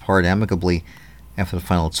Ayers departed amicably after the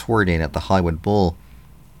final tour date at the Hollywood Bowl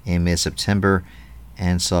in mid-September,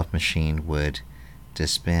 and Soft Machine would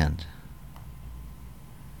disband.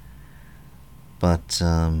 But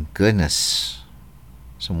goodness,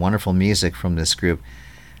 some wonderful music from this group,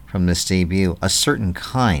 from this debut. A Certain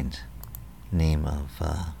Kind, name of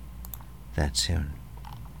that tune.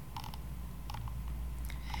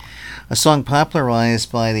 A song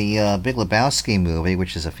popularized by the Big Lebowski movie,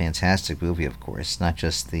 which is a fantastic movie, of course. Not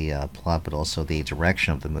just the plot, but also the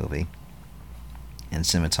direction of the movie and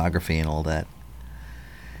cinematography and all that.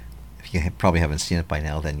 If you probably haven't seen it by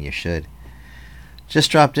now, then you should.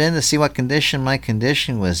 Just dropped in to see what condition my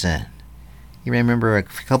condition was in. You remember a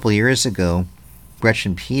couple years ago,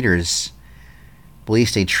 Gretchen Peters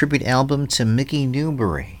released a tribute album to Mickey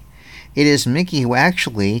Newbury. It is Mickey who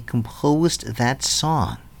actually composed that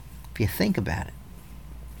song, if you think about it.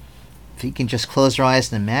 If you can just close your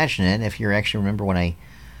eyes and imagine it, if you actually remember when I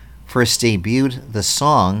first debuted the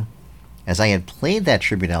song, as I had played that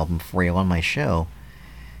tribute album for you on my show,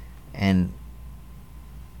 and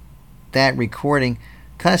that recording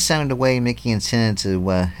kind of sounded the way Mickey intended to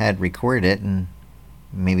had recorded it, and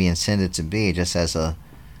maybe intended to be, just as a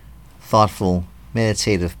thoughtful,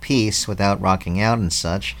 meditative piece without rocking out and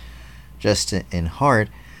such, just in heart.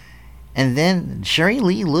 And then Jerry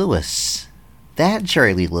Lee Lewis, that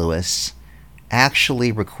Jerry Lee Lewis,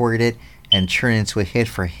 actually recorded it and turned it into a hit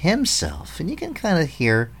for himself. And you can kind of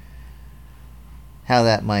hear how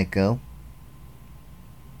that might go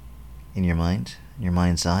in your mind, in your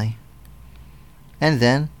mind's eye. And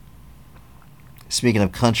then, speaking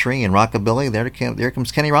of country and rockabilly, there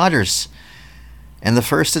comes Kenny Rogers and the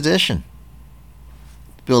first edition.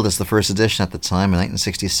 Billed as the first edition at the time in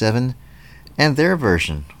 1967, and their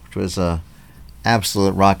version, which was a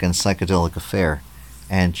absolute rock and psychedelic affair,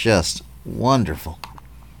 and just wonderful.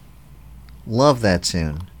 Love that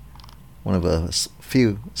tune. One of a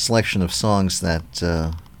few selection of songs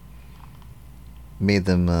that made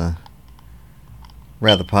them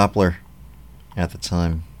rather popular at the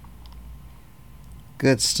time.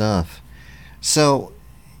 Good stuff. So,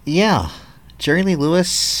 yeah, Jerry Lee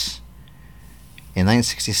Lewis in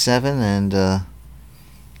 1967, and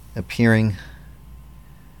appearing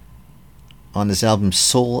on this album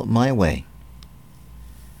Soul My Way.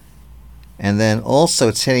 And then also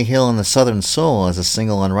Teddy Hill and the Southern Soul as a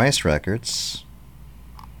single on Rice Records.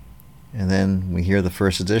 And then we hear the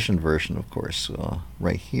first edition version, of course,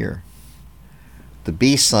 right here. The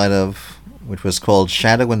B-side of, which was called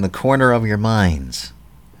Shadow in the Corner of Your Minds.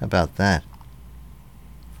 How about that?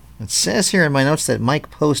 It says here in my notes that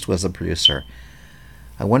Mike Post was the producer.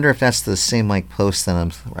 I wonder if that's the same Mike Post that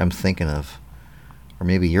I'm thinking of. Or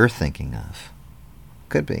maybe you're thinking of.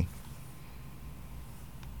 Could be.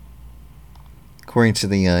 According to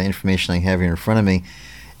the information I have here in front of me,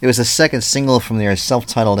 it was the second single from their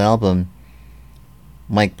self-titled album.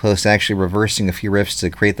 Mike Post actually reversing a few riffs to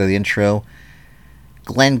create the intro.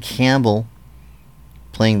 Glenn Campbell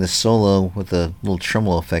playing the solo with a little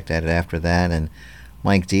tremolo effect added after that, and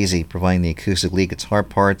Mike Deasy providing the acoustic lead guitar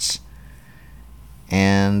parts,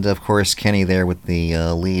 and of course Kenny there with the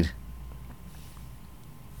lead.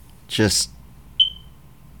 Just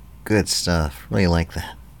Good stuff. Really like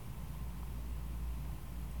that.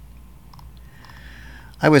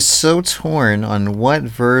 I was so torn on what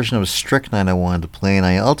version of Strychnine I wanted to play, and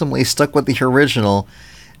I ultimately stuck with the original,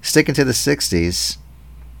 sticking to the 60s.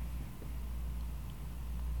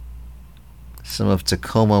 Some of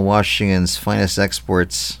Tacoma, Washington's finest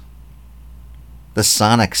exports. The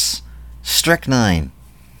Sonics. Strychnine.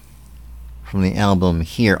 From the album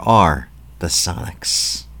Here Are the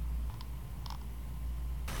Sonics.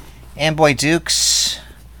 Amboy Dukes,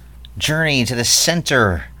 Journey to the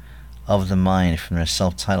Center of the Mind, from their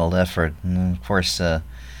self-titled effort. And of course,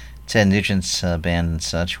 Ted Nugent's band and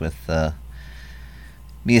such, with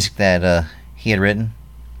music that he had written,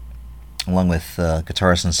 along with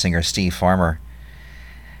guitarist and singer Steve Farmer.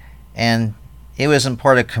 And it was in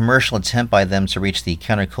part a commercial attempt by them to reach the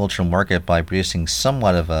countercultural market by producing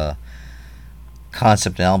somewhat of a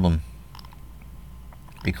concept album,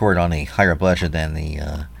 recorded on a higher budget than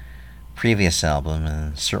the previous album,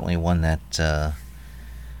 and certainly one that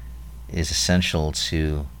is essential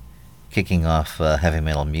to kicking off heavy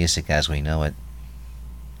metal music as we know it.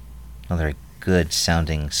 Another good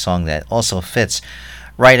sounding song that also fits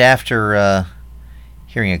right after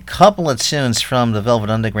hearing a couple of tunes from the Velvet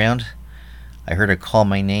Underground. I heard her Call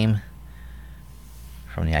My Name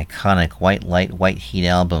from the iconic White Light, White Heat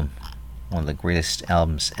album, one of the greatest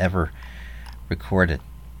albums ever recorded.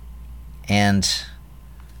 And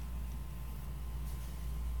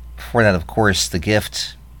before that, of course, The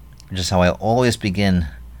Gift, which is how I always begin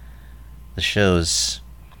the shows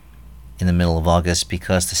in the middle of August,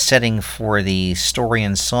 because the setting for the story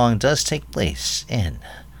and song does take place in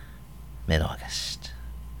mid-August.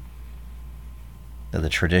 The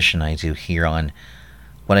tradition I do here on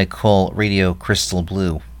what I call Radio Crystal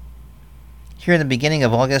Blue. Here in the beginning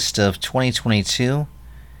of August of 2022,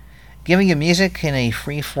 giving you music in a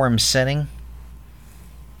free-form setting,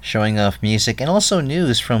 showing off music and also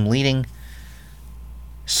news from leading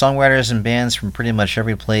songwriters and bands from pretty much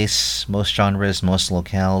every place, most genres, most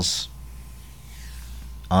locales,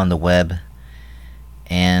 on the web,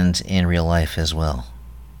 and in real life as well.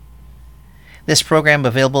 This program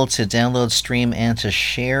available to download, stream, and to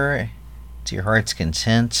share to your heart's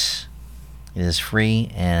content. It is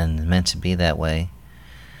free and meant to be that way.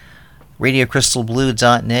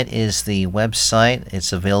 RadioCrystalBlue.net is the website.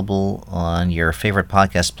 It's available on your favorite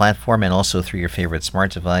podcast platform and also through your favorite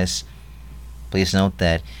smart device. Please note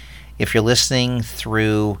that if you're listening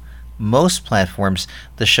through most platforms,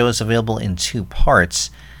 the show is available in two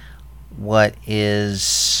parts. What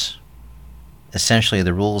is essentially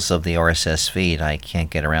the rules of the RSS feed. I can't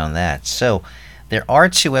get around that. So there are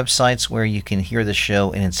two websites where you can hear the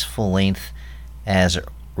show in its full length as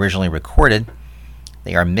originally recorded.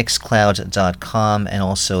 They are Mixcloud.com and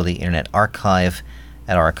also the Internet Archive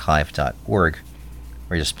at archive.org,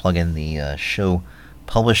 where you just plug in the show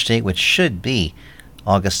published date, which should be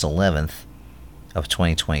August 11th of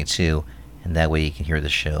 2022, and that way you can hear the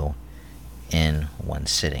show in one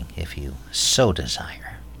sitting if you so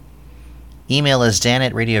desire. Email is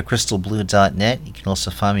dan@radiocrystalblue.net. You can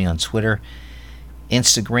also find me on Twitter,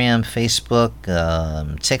 Instagram, Facebook,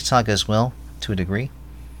 TikTok as well, to a degree.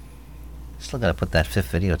 Still got to put that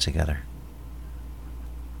fifth video together.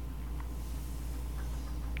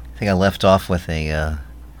 I think I left off with a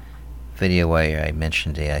video where I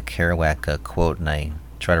mentioned a Kerouac quote, and I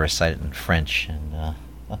try to recite it in French. And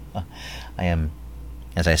I am,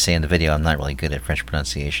 as I say in the video, I'm not really good at French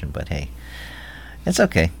pronunciation, but hey, it's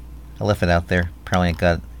okay. I left it out there. Probably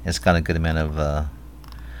it's got a good amount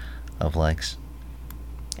of likes,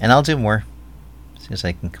 and I'll do more as soon as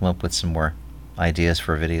I can come up with some more ideas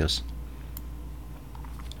for videos.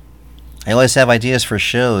 I always have ideas for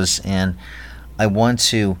shows, and I want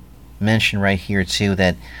to mention right here too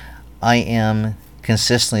that I am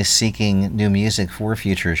consistently seeking new music for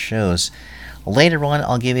future shows. Later on,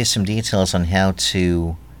 I'll give you some details on how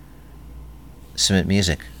to submit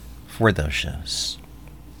music for those shows.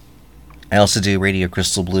 I also do Radio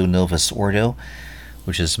Crystal Blue Novus Ordo,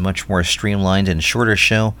 which is a much more streamlined and shorter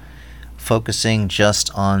show, focusing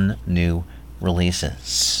just on new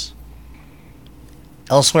releases.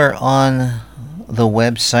 Elsewhere on the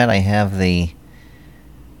website, I have the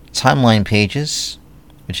timeline pages,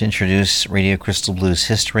 which introduce Radio Crystal Blue's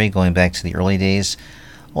history going back to the early days,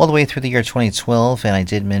 all the way through the year 2012, and I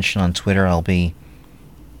did mention on Twitter I'll be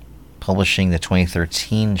publishing the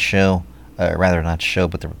 2013 show, not show,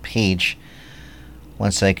 but the page,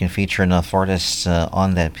 once I can feature enough artists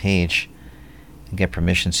on that page and get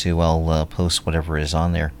permission to, I'll post whatever is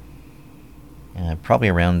on there. Probably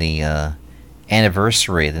around the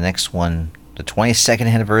anniversary, the next one, the 22nd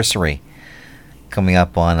anniversary, coming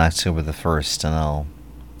up on October the 1st, and I'll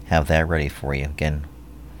have that ready for you again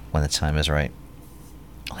when the time is right.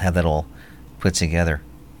 I'll have that all put together.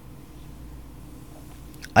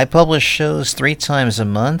 I publish shows 3 times a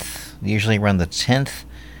month, usually around the 10th,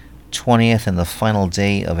 20th, and the final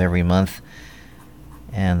day of every month.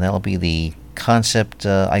 And that'll be the concept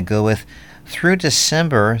I go with through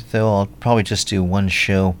December, though I'll probably just do one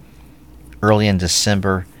show early in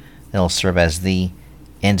December. That'll serve as the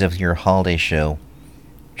end of your holiday show,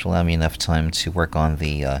 which will allow me enough time to work on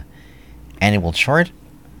the annual chart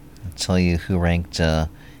and tell you who ranked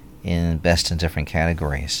in best in different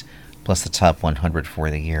categories, plus the top 100 for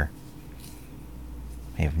the year.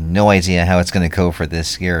 I have no idea how it's going to go for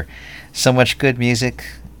this year. So much good music,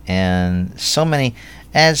 and so many,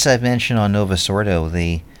 as I've mentioned on Novus Ordo,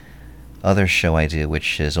 the other show I do,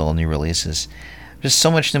 which is all new releases. Just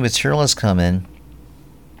so much new material has come in,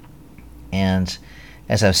 and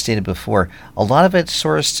as I've stated before, a lot of it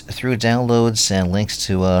sourced through downloads and links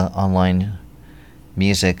to online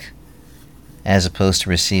music, as opposed to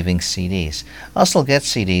receiving CDs. I'll still get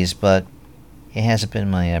CDs, but it hasn't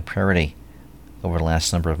been my priority over the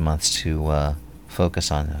last number of months to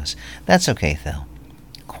focus on those. That's okay, though.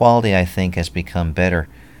 Quality, I think, has become better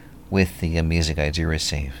with the music I do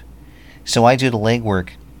receive. So I do the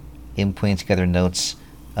legwork in putting together notes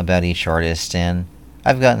about each artist, and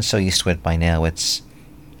I've gotten so used to it by now.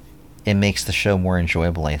 It makes the show more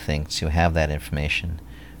enjoyable, I think, to have that information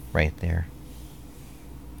right there.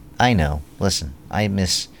 I know. Listen, I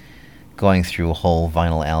miss going through whole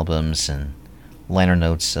vinyl albums and liner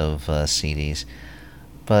notes of CDs,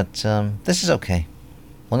 but this is okay.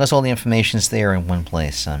 As long as all the information's there in one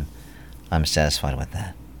place, I'm satisfied with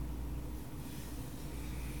that.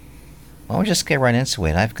 Well, we'll just get right into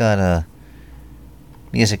it. I've got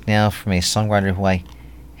music now from a songwriter who I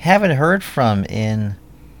haven't heard from in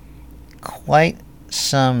quite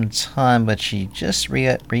some time, but she just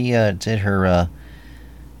did her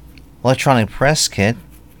electronic press kit,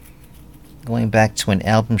 going back to an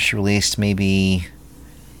album she released maybe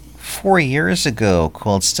 4 years ago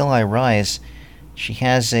called Still I Rise. She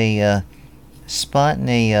has a spot in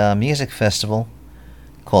a music festival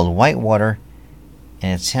called Whitewater in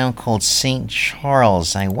a town called St.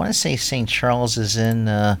 Charles. I want to say St. Charles is in,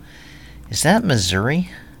 is that Missouri?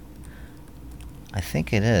 I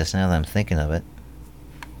think it is, now that I'm thinking of it.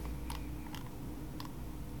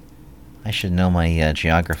 I should know my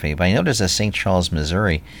geography, but I know there's a St. Charles,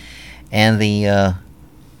 Missouri. And the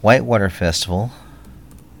Whitewater Festival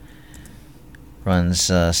runs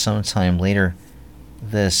sometime later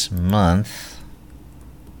this month.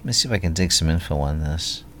 Let me see if I can dig some info on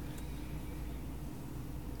this.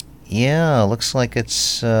 Yeah, looks like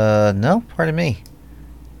it's, no, pardon me.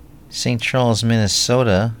 St. Charles,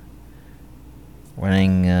 Minnesota,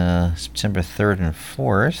 running September 3rd and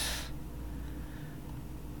 4th.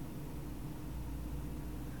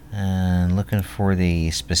 And looking for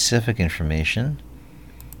the specific information.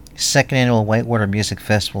 Second annual Whitewater Music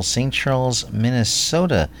Festival, St. Charles,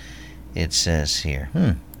 Minnesota, it says here.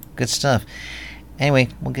 Good stuff. Anyway,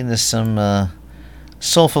 we'll get into some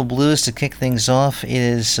soulful blues to kick things off. It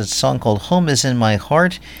is a song called Home Is in My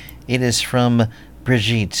Heart. It is from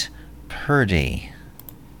Brigitte Purdy.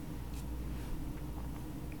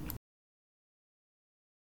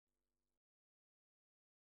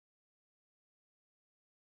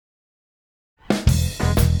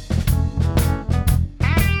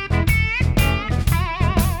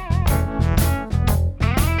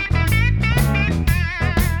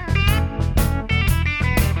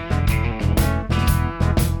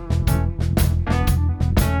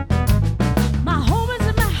 My home is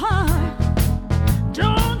in my heart.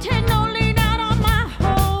 Don't take no lead out on my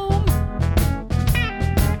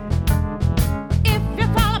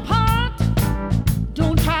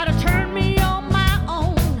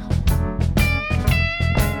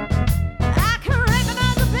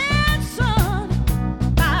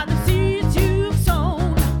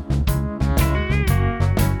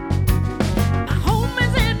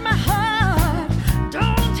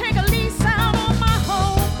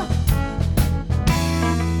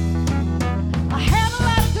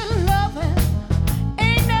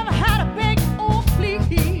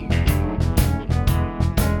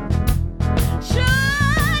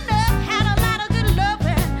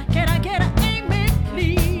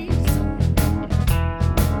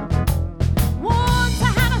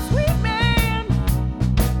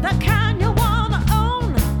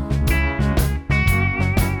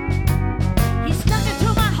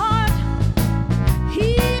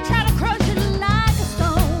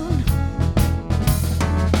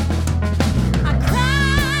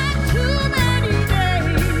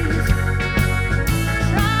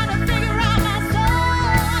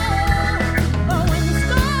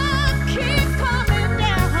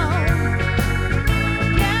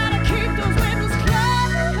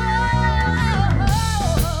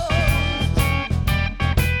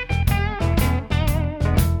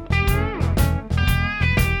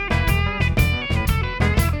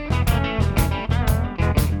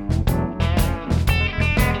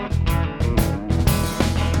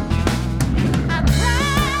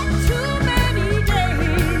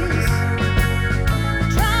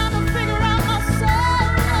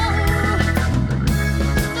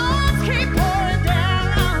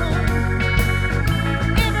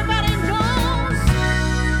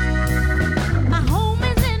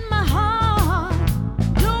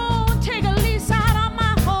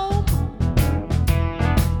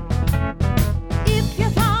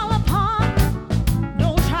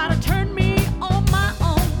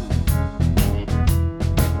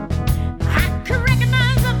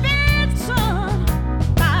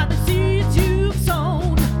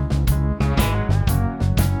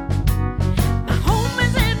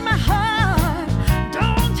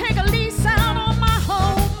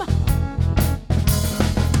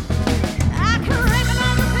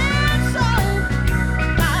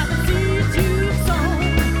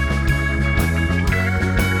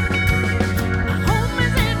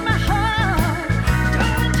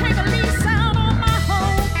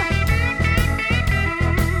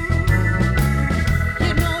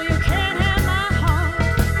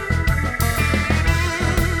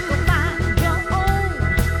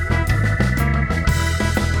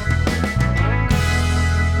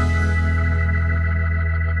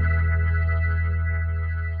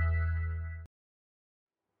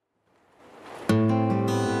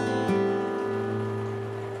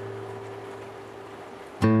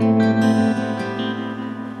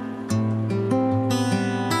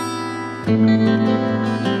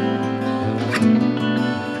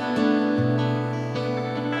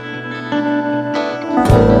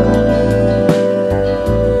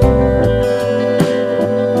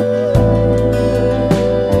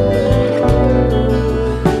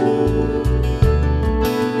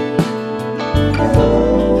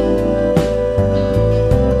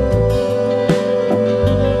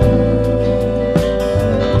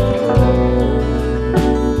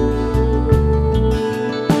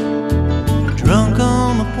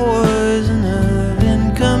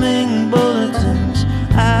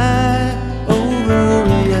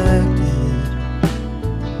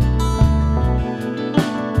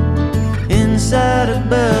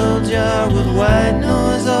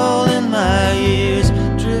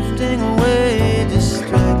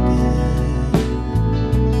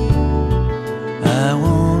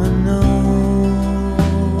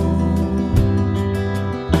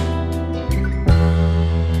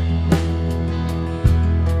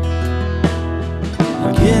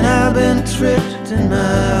and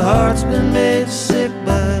my heart's been made sick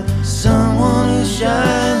by someone who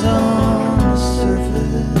shines on the surface.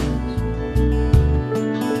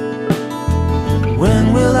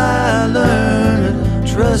 When will I learn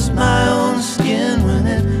to trust my own skin when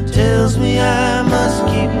it tells me I must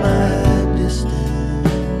keep my distance?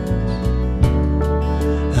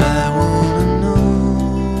 I wanna know.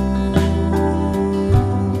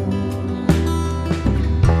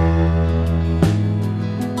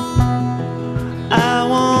 I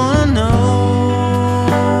wanna know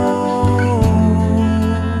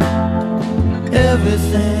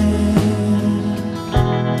everything.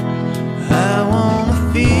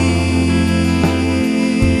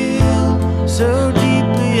 So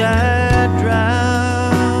deeply I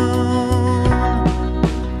drown.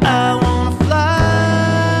 I wanna fly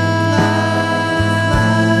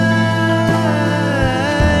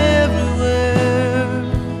everywhere.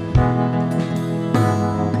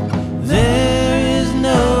 There is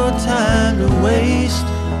no time to waste.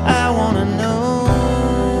 I wanna know.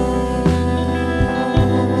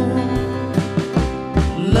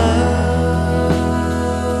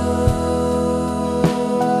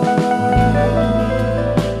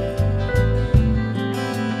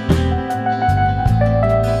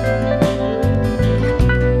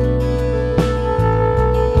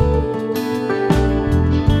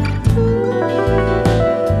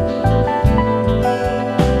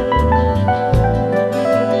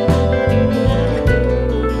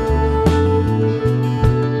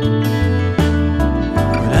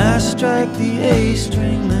 Strike the A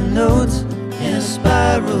string, the notes in a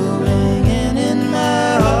spiral ring, and in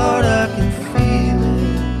my heart I can feel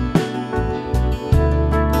it.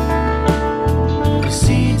 The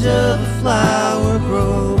seeds of a flower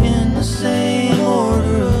grow in the same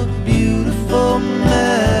order of beautiful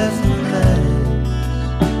mathematics.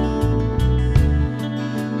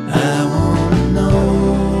 I wanna know.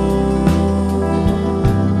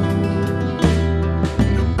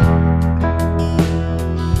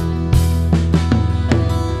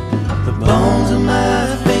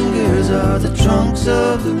 My fingers are the trunks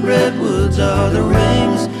of the redwoods, are the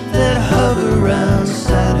rings that hover around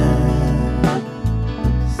Saturn.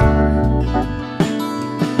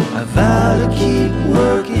 I vow to keep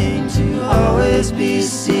working, to always be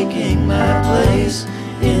seeking my place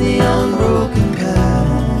in the unbroken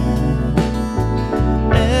pattern.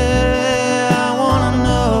 Yeah, I wanna know.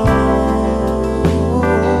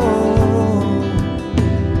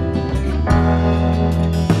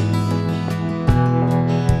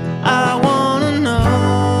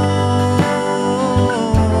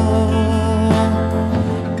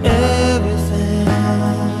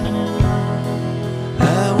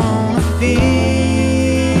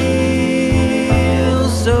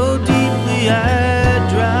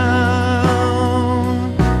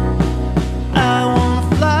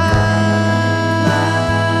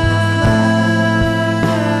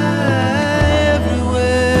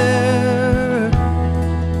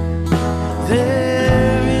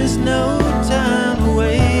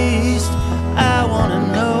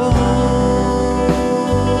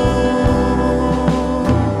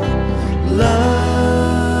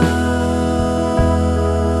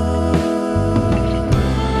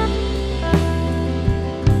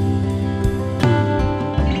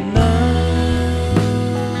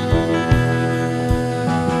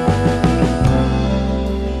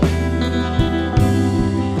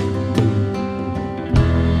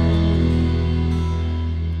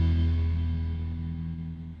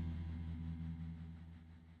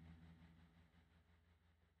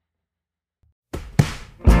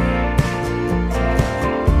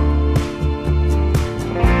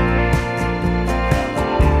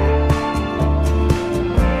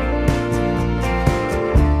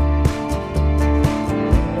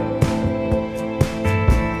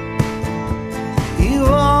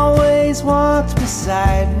 Walked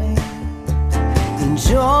beside me in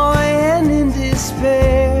joy and in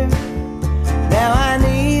despair. Now I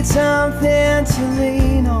need something to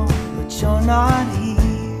lean on, but you're not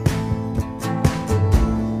here.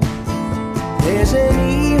 There's an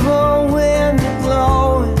evil wind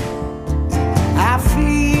blowing, I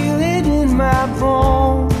feel it in my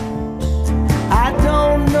bones. I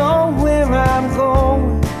don't know where I'm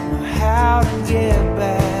going or how to get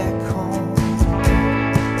back home.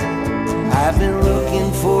 I've been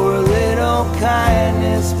looking for a little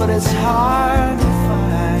kindness, but it's hard to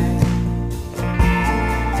find.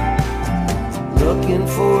 Looking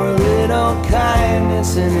for a little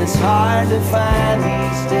kindness, and it's hard to find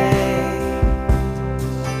these days.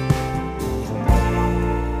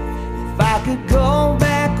 If I could go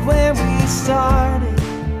back where we started,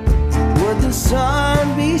 would the the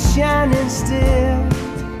sun be shining still.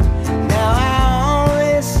 Now I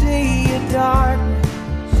only see your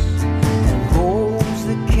darkness and holes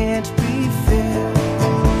that can't be filled.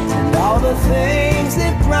 And all the things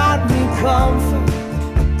that brought me comfort,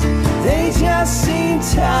 they just seem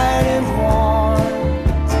tired and worn.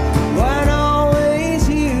 What always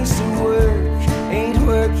used to work ain't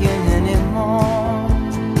working anymore.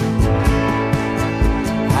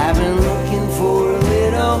 I've been looking for a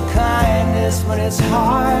little kindness, but it's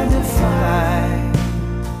hard to find.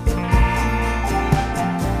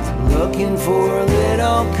 Looking for a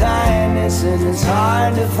little kindness, and it's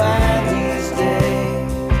hard to find these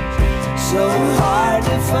days. So hard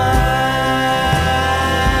to find.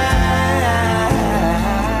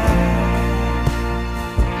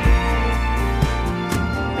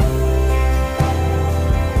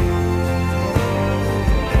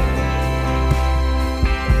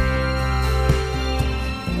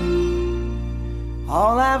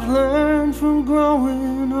 All I've learned from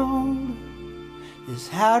growing old is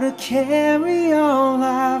how to carry all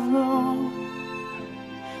I've known.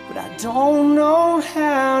 But I don't know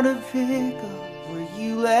how to pick up where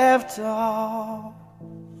you left off.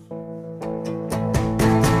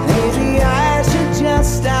 Maybe I should just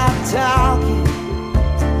stop talking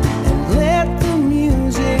and let the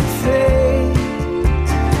music fade.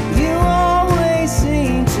 You always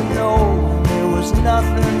seem to know when there was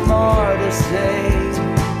nothing more to say.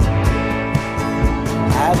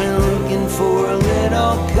 I've been looking for a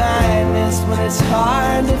little kindness, but it's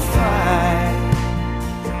hard to find.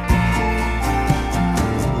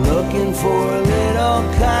 Looking for a little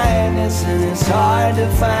kindness, and it's hard to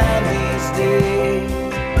find these days.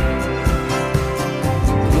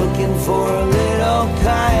 Looking for a little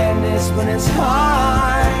kindness, but it's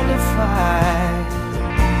hard to find.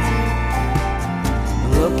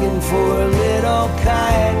 Looking for a little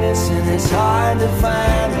kindness, and it's hard to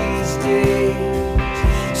find these days.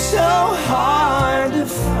 So hard to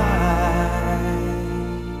find.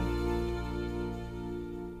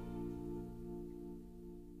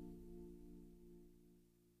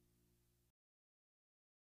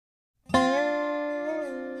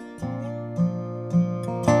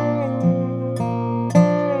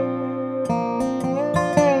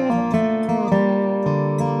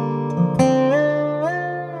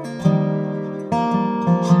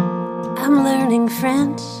 I'm learning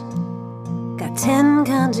French, got 10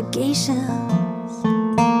 conjugations.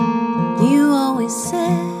 You always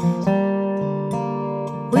said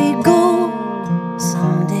we'd go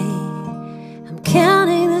someday. I'm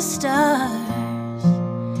counting the stars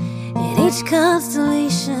in each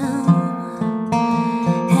constellation,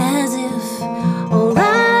 as if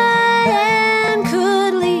Orion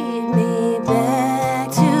could lead me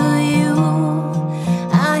back to you.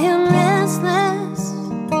 I am restless,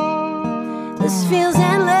 this feels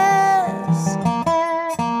endless.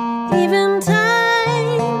 Even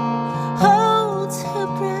time holds her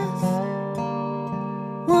breath,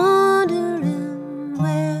 wondering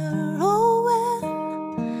where or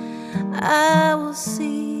when I will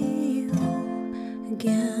see you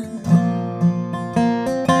again.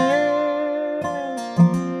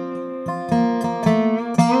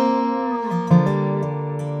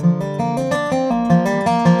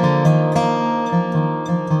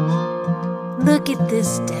 Look at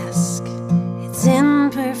this desk, it's in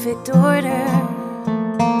perfect order.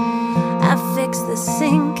 I fixed the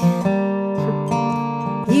sink,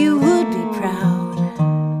 you would be proud.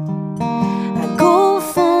 I go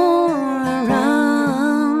for a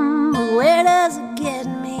run, but where does it get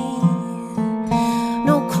me?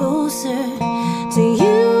 No closer to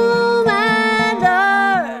you, my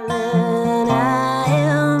darling. I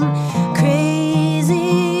am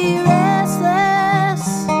crazy, restless.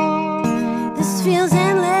 This feels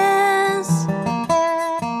endless.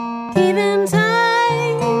 Even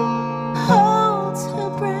time holds her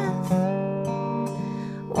breath,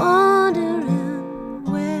 wondering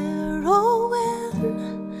where or when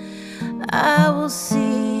I will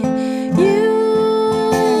see you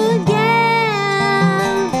again.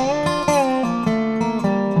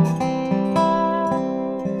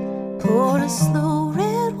 Pour a slow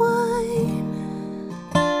red wine,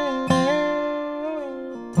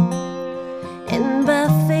 and by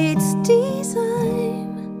fate's design,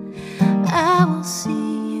 I will see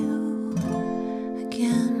you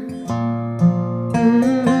again.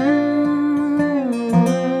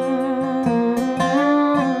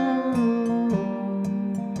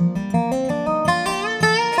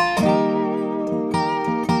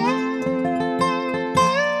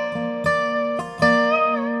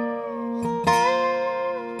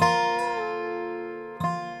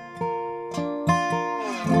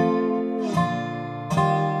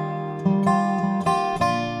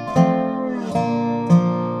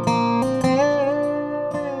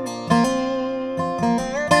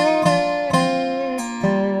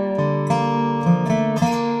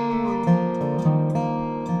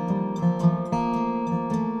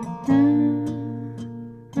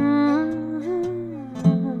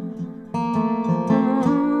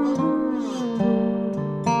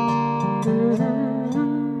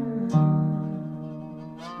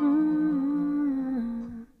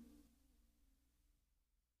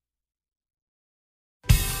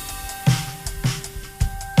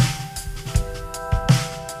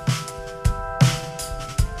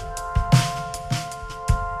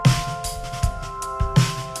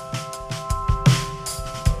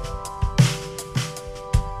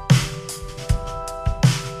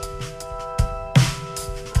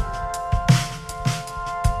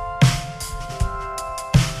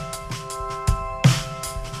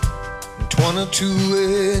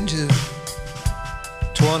 22 angels,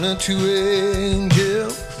 22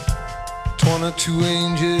 angels, 22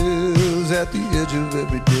 angels at the edge of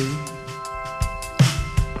every day.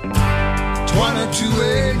 22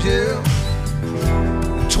 angels,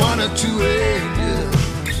 22 angels,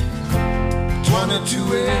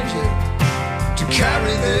 22 angels to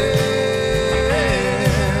carry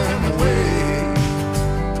them away.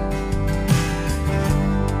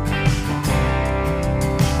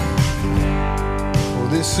 Oh,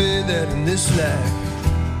 they say that in this life,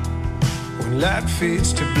 when light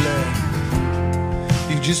fades to black,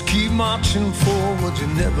 you just keep marching forward, you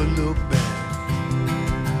never look back.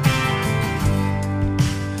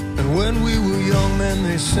 When we were young men,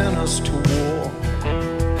 they sent us to war.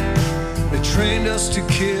 They trained us to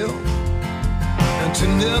kill and to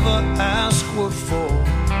never ask what for.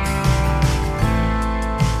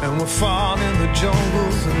 And we fought in the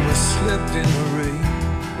jungles and we slept in the rain.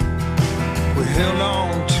 We held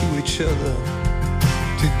on to each other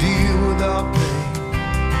to deal with our pain.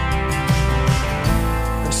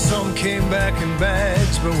 And some came back in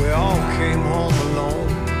bags, but we all came home alone.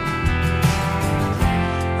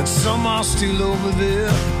 And some are still over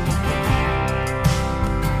there,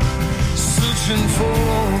 searching for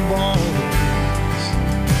bones.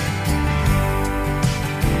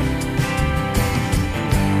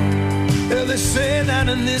 Yeah, they say that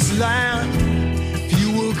in this land, if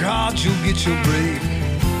you work hard, you'll get your break.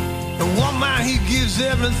 And one man, he gives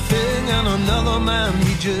everything, and another man,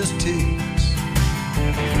 he just takes.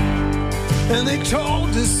 And they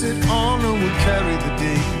told us that honor would carry the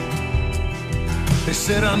day. They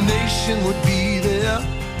said our nation would be there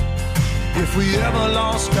if we ever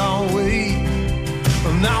lost our way.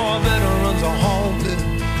 But now our veterans are homeless,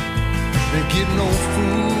 they get no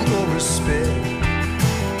food or respect.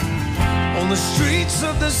 On the streets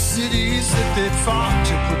of the cities that they fought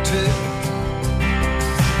to protect,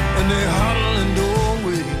 and they huddle in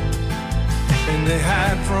doorways, and they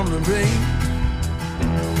hide from the rain,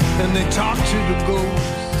 and they talk to the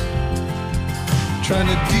ghosts, trying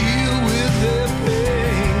to deal with their pain.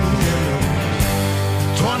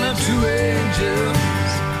 22 angels,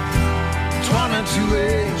 22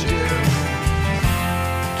 angels,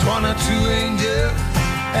 22 angels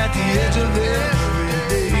at the edge of every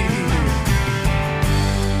day.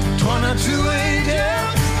 22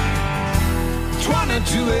 angels,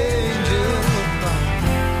 22 angels,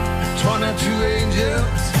 22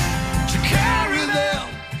 angels to carry them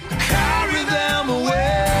away.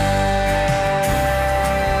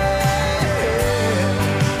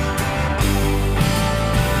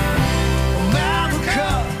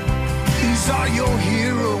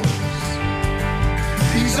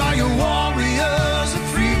 Your warriors of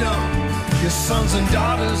freedom, your sons and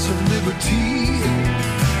daughters of liberty,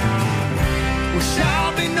 we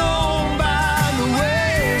shall be known by the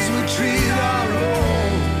ways we treat our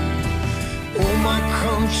own. Oh, my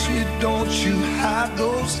country, don't you hide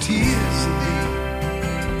those tears of thee.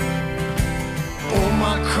 Oh,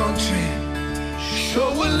 my country,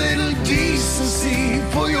 show a little decency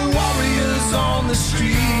for your warriors on the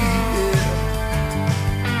street. Yeah.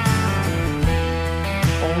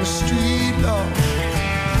 On the street, Lord.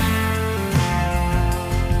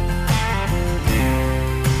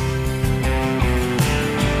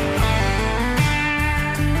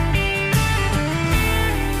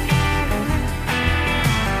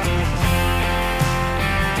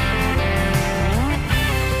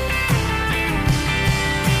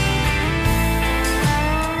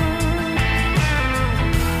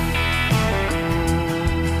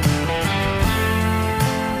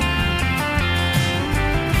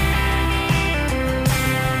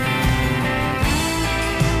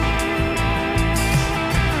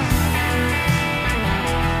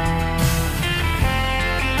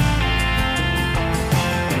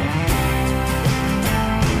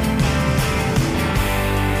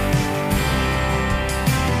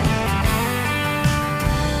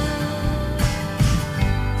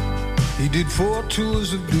 Did 4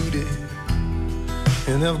 tours of duty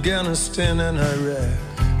in Afghanistan and Iraq.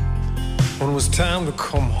 When it was time to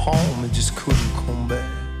come home, he just couldn't come back.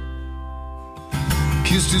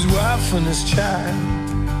 Kissed his wife and his child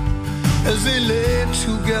as they lay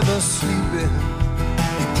together sleeping.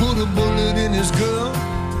 He put a bullet in his gun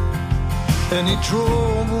and he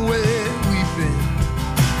drove away weeping.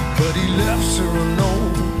 But he left her a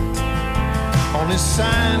note on his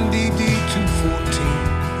signed DD-214.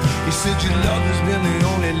 He said your love has been the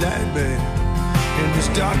only light, babe, in this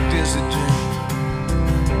dark desert dream.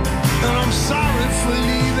 And I'm sorry for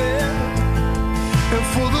leaving and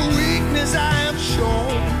for the weakness I have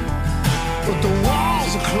shown, but the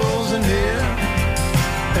walls are closing in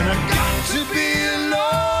and I got to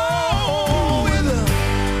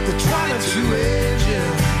 22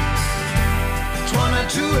 angels,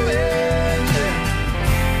 22 angels,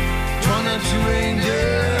 22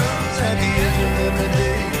 angels at the end of every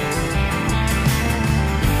day.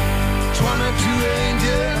 22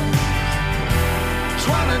 angels,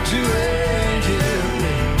 22 angels,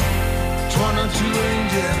 22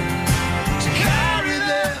 angels to carry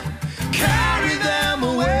them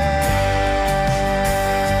away.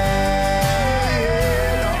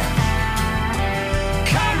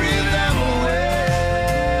 Carry them away.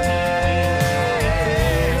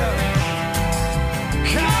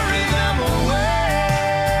 Carry them away.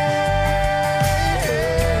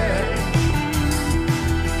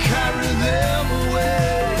 Carry them away.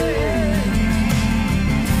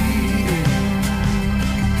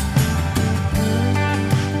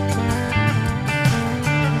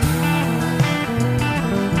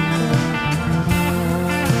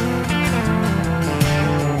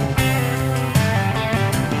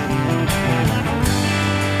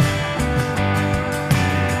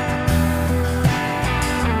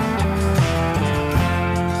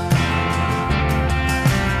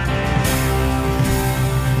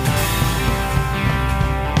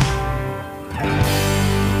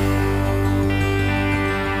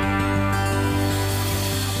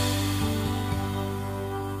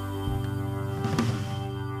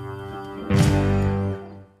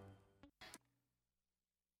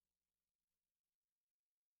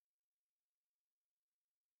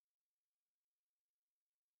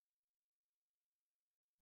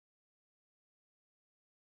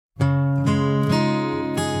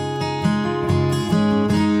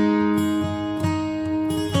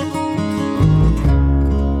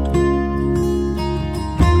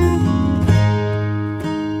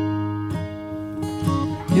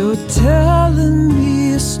 You're telling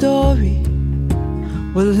me a story.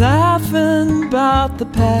 We're laughing about the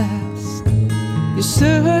past. You're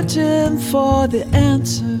searching for the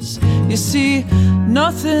answers. You see,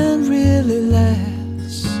 nothing really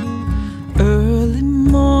lasts. Early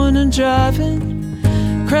morning driving,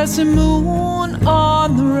 crescent moon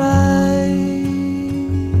on the rise.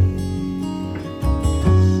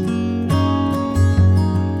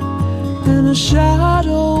 And a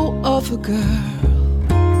shadow of a girl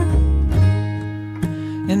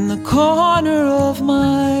in the corner of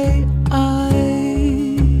my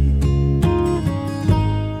eye.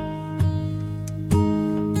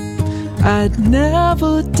 I'd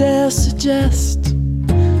never dare suggest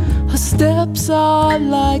her steps are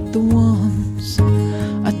like the ones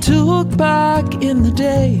I took back in the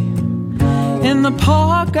day, in the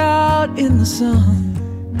park out in the sun.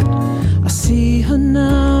 I see her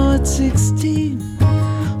now at 16,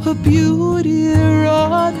 her beauty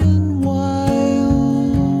running wild.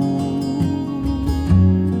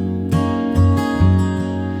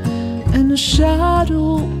 And a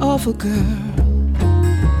shadow of a girl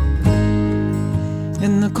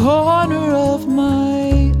in the corner of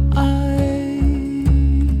my eye.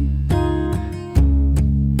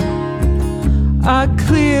 I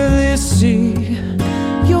clearly see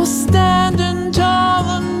you're standing tall,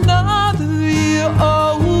 another year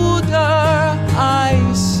older.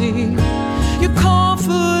 I see your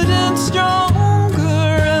confidence stronger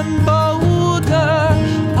and bolder.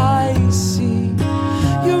 I see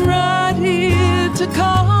you're ready to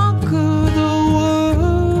conquer the world.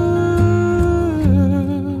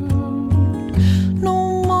 No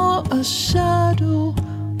more a shadow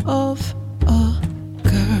of a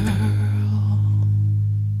girl.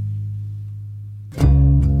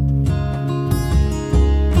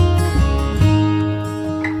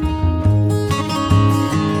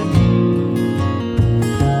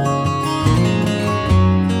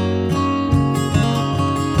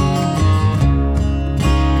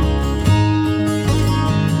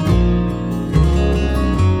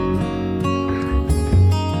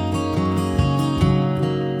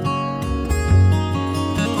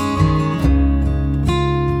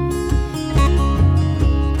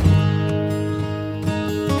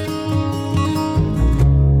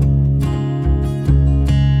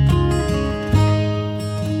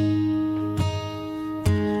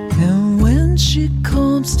 And when she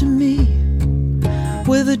comes to me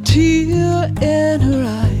with a tear in her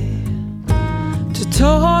eye to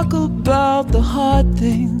talk about the hard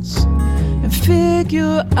things and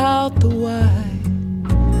figure out the why,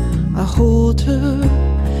 I hold her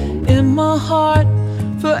in my heart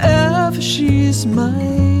forever. She's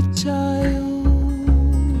my child.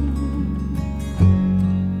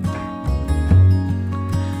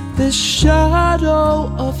 This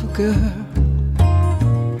shadow of a girl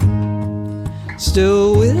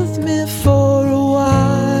still with me for a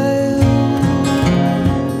while.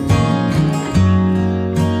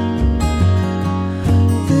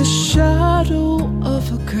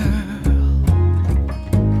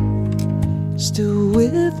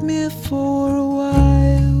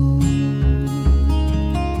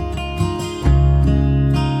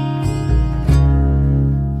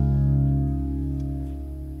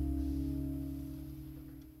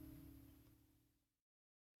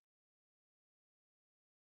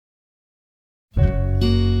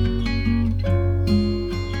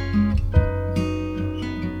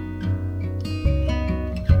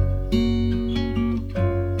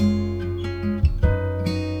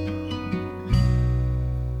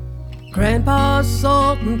 Grandpa's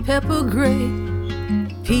salt and pepper gray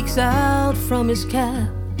peeks out from his cab.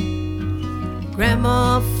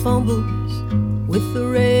 Grandma fumbles with the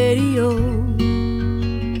radio,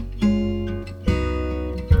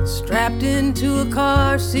 strapped into a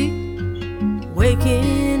car seat,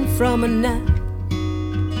 waking from a nap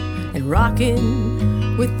and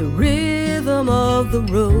rocking with the rhythm of the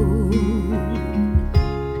road.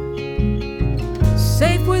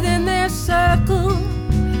 Safe within their circle,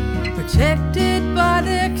 protected by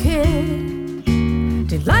their care,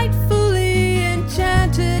 delightfully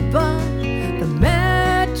enchanted by the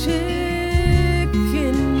magic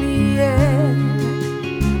in the air.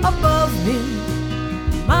 Above me,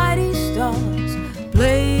 mighty stars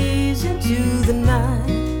blaze into the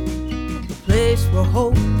night, the place where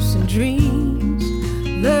hopes and dreams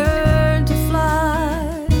learn to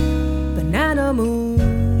fly. Banana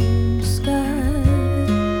moon sky,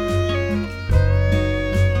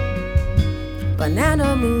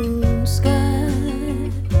 banana moon sky.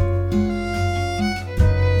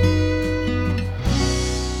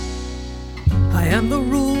 I am the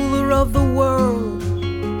ruler of the world,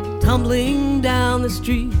 tumbling down the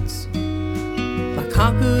streets, my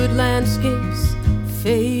conquered landscapes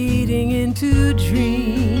fading into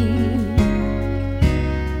dreams.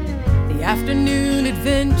 The afternoon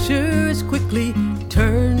adventure is quickly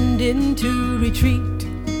turned into retreat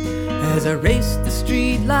as I race the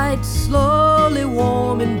street lights slowly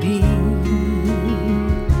warm and beam.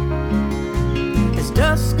 As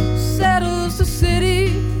dusk settles the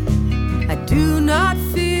city, I do not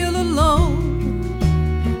feel alone.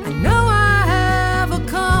 I know I have a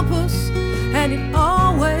compass and it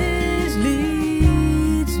always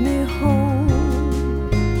leads me home.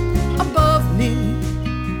 Above me,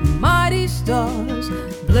 mighty stars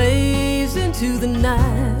blaze into the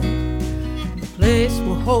night, the place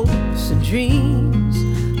where hopes and dreams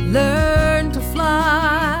learn to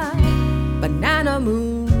fly. Banana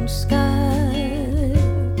moon sky,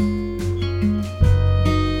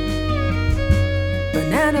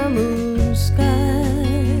 banana moon sky.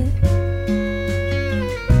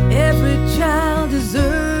 Every child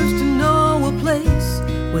deserves to know a place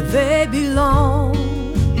where they belong,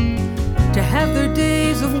 to have their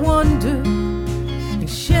days of wonder and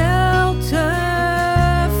shelter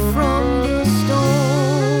from the storm.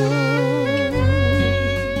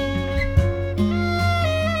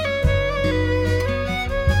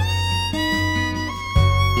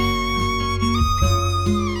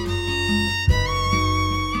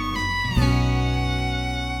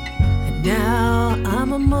 And now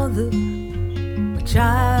I'm a mother, my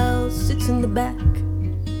child sits in the back.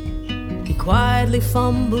 He quietly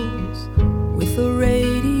fumbles with the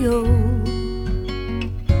radio,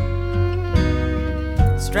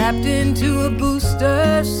 strapped into a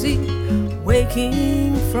booster seat,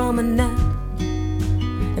 waking from a nap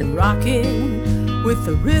and rocking with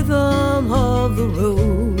the rhythm of the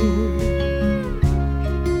road.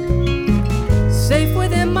 Safe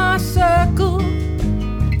within my circle,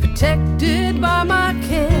 protected by my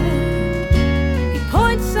care, he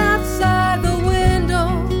points outside the window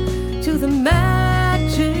to the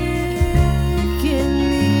magic in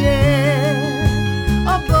the air.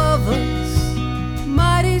 Above us,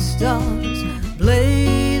 mighty stars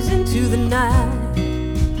blaze into the night,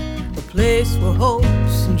 a place where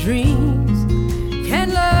hopes and dreams can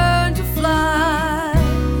learn to fly.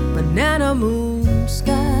 Banana moon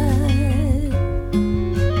sky,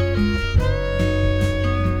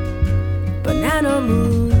 banana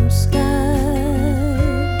moon sky.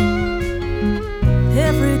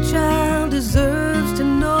 Every child deserves to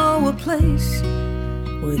know a place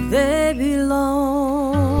where they belong.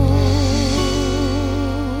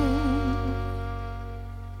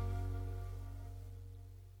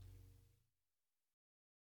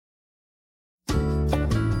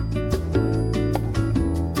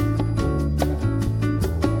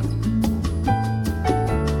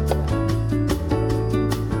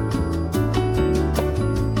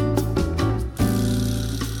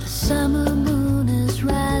 Summer moon is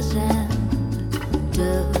rising.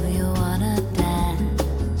 Do you wanna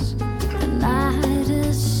dance? The night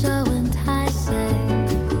is so enticing,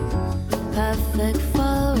 perfect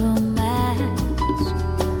for romance.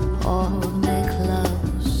 Hold me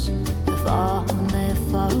close, if only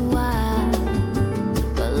for a while.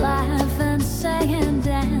 We're laughing, singing,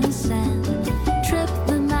 dancing, trip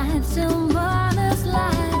the night till morning's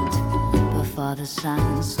light. Before the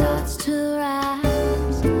sun starts to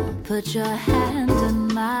rise, put your hand in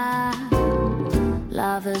mine.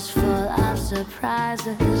 Love is full of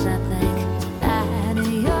surprises. I think that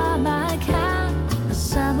you're my kind. The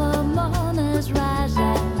summer moon is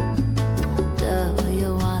rising. Do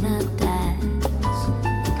you wanna dance?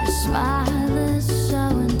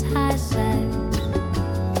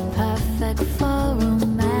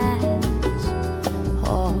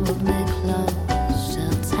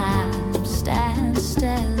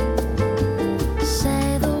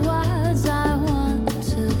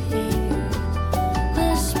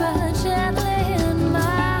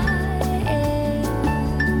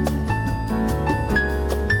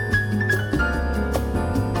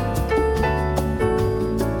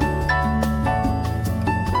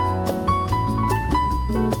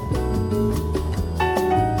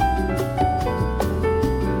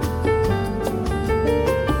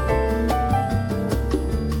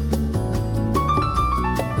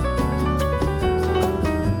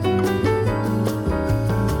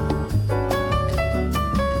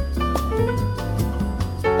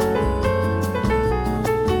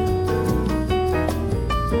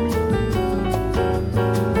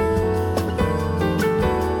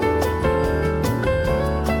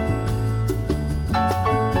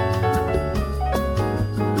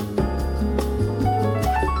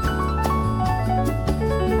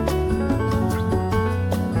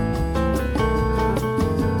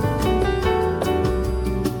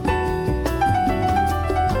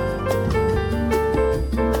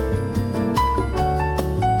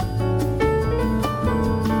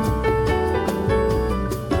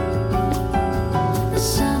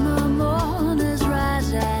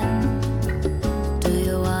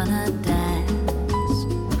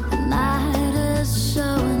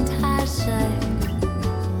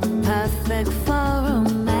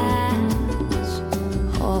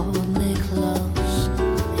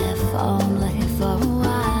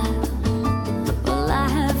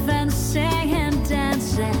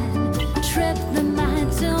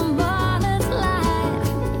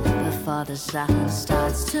 the sun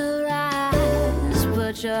starts to rise,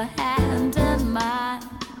 put your hand in mine.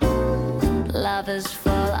 Love is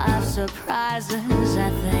full of surprises. I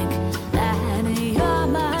think that you're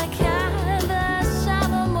my kind. The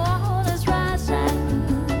summer moon is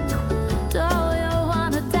rising. Do you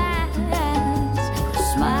wanna dance? Your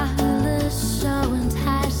smile is so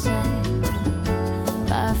enticing,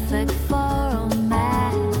 perfect for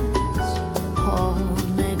romance.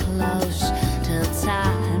 Hold me close till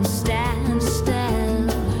time stands still.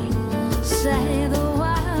 Say the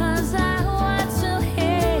words I want to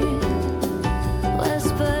hear.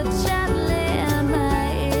 Whisper gently in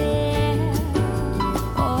my ear.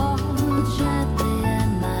 Oh, gently in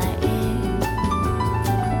my ear.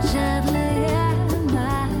 Gently in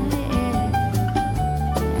my ear.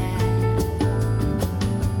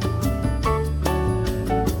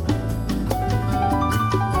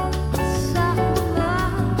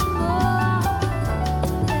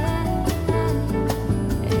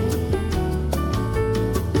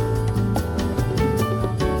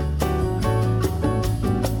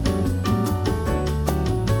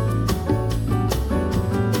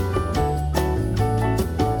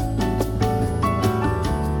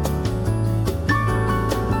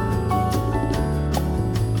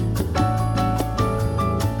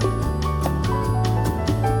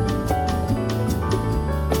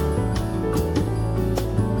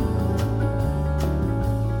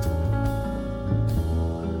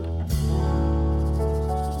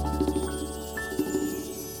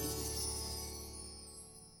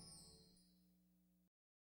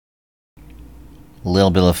 A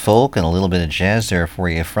little bit of folk and a little bit of jazz there for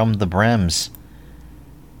you from the Brems.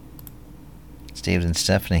 It's David and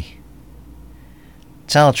Stephanie.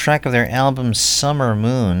 Title track of their album Summer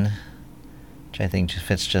Moon, which I think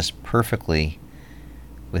fits just perfectly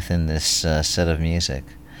within this set of music.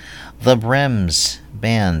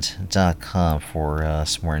 TheBremsBand.com for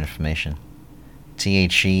some more information.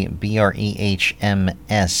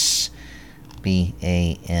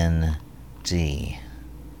 TheBremsBand.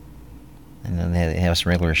 And then they have some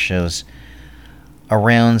regular shows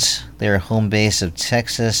around their home base of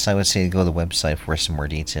Texas. I would say go to the website for some more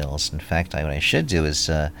details. In fact, what I should do is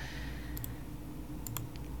do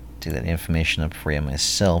that information up for you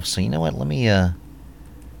myself. So you know what? Let me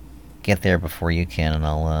get there before you can, and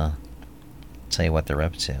I'll tell you what they're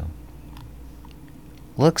up to.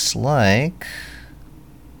 Looks like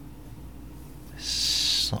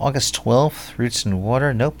August 12th, Roots and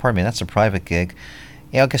Water. No, pardon me, that's a private gig.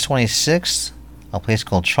 August 26th, a place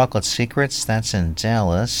called Chocolate Secrets. That's in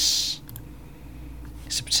Dallas.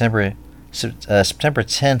 September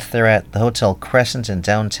 10th, they're at the Hotel Crescent in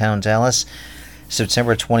downtown Dallas.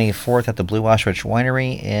 September 24th at the Blue Ostrich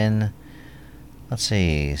Winery in,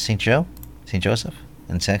 St. Joseph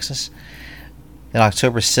in Texas. Then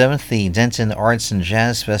October 7th, the Denton Arts and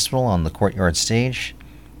Jazz Festival on the Courtyard Stage.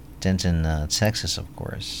 Denton, Texas, of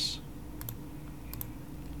course.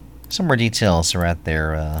 Some more details are at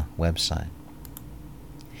their website.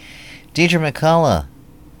 Deidre McCullough.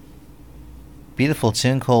 Beautiful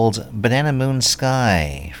tune called Banana Moon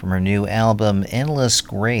Sky from her new album Endless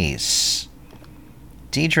Grace.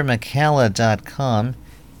 DeidreMcCalla.com.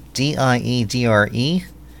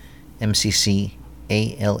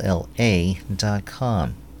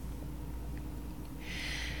 DeidreMcCalla.com.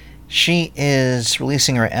 She is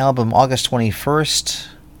releasing her album August 21st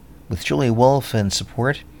with Julie Wolfe in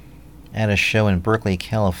support at a show in Berkeley,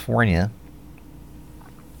 California.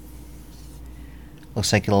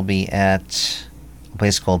 Looks like it'll be at a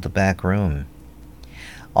place called The Back Room.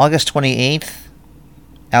 August 28th,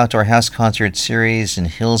 Outdoor House Concert Series in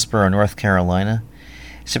Hillsborough, North Carolina.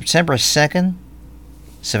 September 2nd,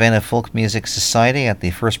 Savannah Folk Music Society at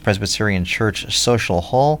the First Presbyterian Church Social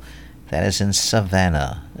Hall. That is in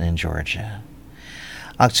Savannah, in Georgia.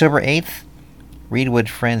 October 8th, Reedwood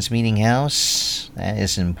Friends Meeting House. That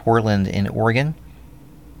is in Portland, in Oregon.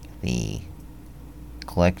 The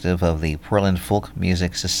collective of the Portland Folk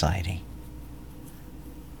Music Society.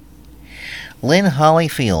 Lynn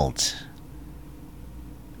Hollyfield.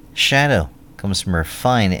 Shadow comes from her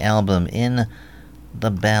fine album In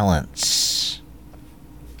the Balance.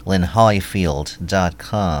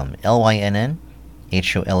 LynnHollyfield.com.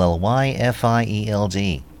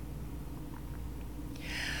 LynnHollyfield.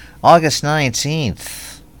 August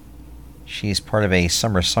 19th, she's part of a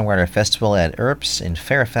Summer Songwriter Festival at Earps in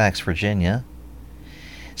Fairfax, Virginia.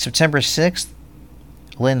 September 6th,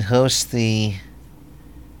 Lynn hosts the,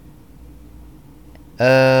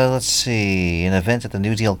 an event at the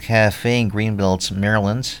New Deal Cafe in Greenbelt,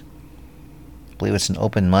 Maryland. I believe it's an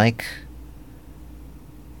open mic,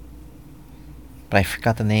 but I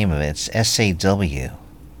forgot the name of it. It's SAW.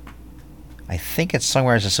 I think it's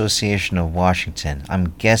Songwriters Association of Washington.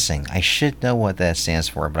 I'm guessing. I should know what that stands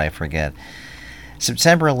for, but I forget.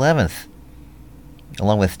 September 11th,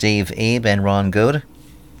 along with Dave Abe and Ron Goad,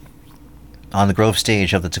 on the Grove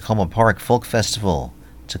stage of the Tacoma Park Folk Festival,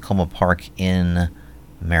 Tacoma Park in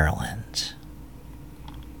Maryland.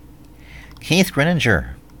 Keith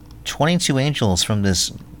Greninger, 22 Angels from this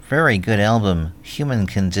very good album, Human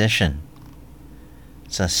Condition.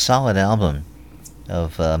 It's a solid album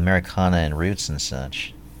of Americana and roots and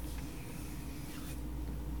such.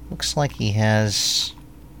 Looks like he has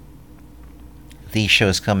these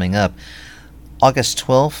shows coming up. August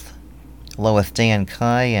 12th, along with Dan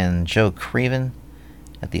Kai and Joe Creven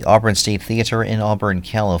at the Auburn State Theater in Auburn,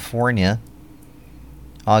 California.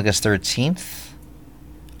 August 13th,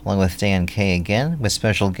 along with Dan Kay again, with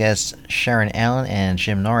special guests Sharon Allen and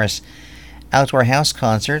Jim Norris. Outdoor house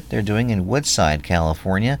concert they're doing in Woodside,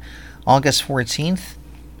 California. August 14th,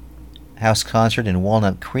 house concert in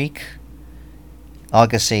Walnut Creek.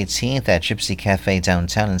 August 18th at Gypsy Cafe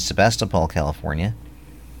downtown in Sebastopol, California.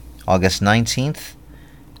 August 19th,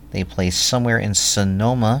 they play somewhere in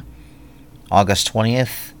Sonoma. August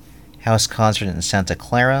 20th, house concert in Santa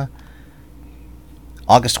Clara.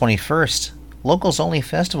 August 21st, Locals Only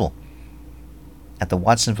Festival at the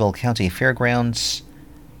Watsonville County Fairgrounds.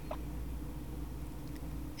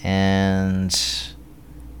 And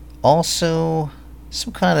also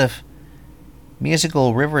some kind of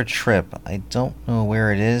musical river trip. I don't know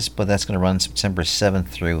where it is, but that's going to run September 7th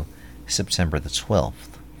through September the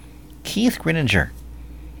 12th. Keith Greninger.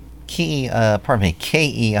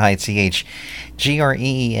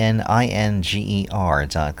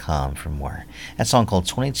 KeithGreninger.com for more. That song called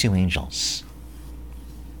 22 Angels.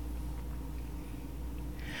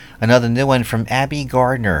 Another new one from Abby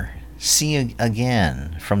Gardner. See You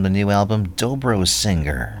Again from the new album Dobro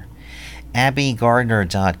Singer.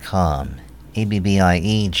 AbbyGardner.com.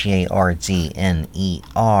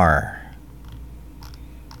 ABBIEGARDNER.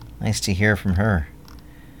 Nice to hear from her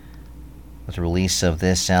with the release of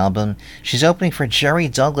this album. She's opening for Jerry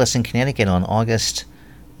Douglas in Connecticut on August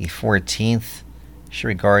the 14th. She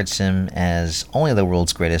regards him as only the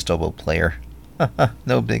world's greatest oboe player.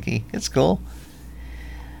 No biggie. It's cool.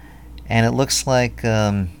 And it looks like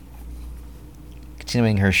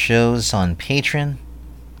continuing her shows on Patreon.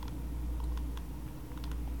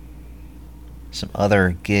 Some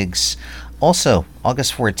other gigs. Also,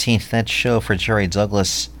 August 14th, that show for Jerry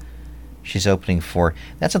Douglas she's opening for.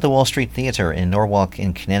 That's at the Wall Street Theater in Norwalk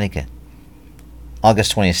in Connecticut.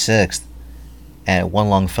 August 26th at One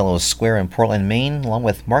Longfellow Square in Portland, Maine, along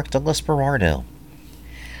with Mark Douglas Berardo.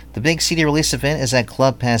 The big CD release event is at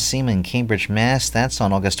Club Passim in Cambridge, Mass. That's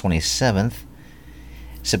on August 27th.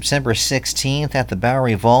 September 16th at the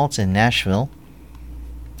Bowery Vault in Nashville.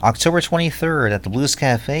 October 23rd at the Blues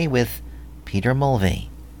Cafe with Peter Mulvey.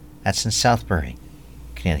 That's in Southbury,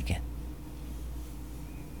 Connecticut.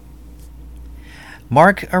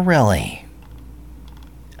 Mark Arelli,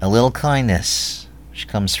 A Little Kindness, which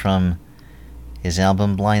comes from his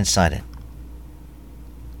album Blindsided.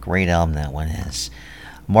 Great album that one is.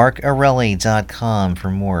 MarkArelli.com for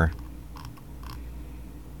more.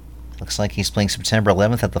 Looks like he's playing September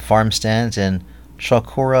 11th at the Farm Stand in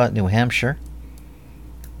Chocorua, New Hampshire.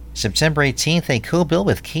 September 18th, a co-bill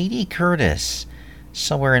with Katie Curtis,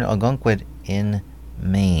 somewhere in Ogunquit in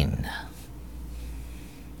Maine.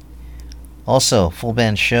 Also, full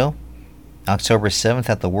band show, October 7th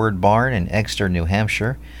at the Word Barn in Exeter, New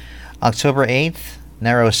Hampshire. October 8th,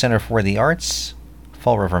 Narrow Center for the Arts,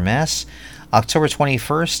 Fall River, Mass. October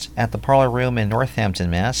 21st at the Parlor Room in Northampton,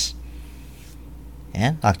 Mass.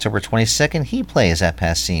 And October 22nd, he plays at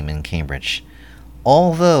Passim in Cambridge.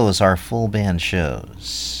 All those are full band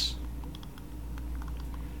shows.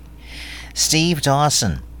 Steve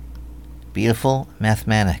Dawson, Beautiful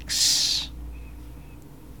Mathematics.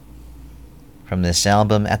 From this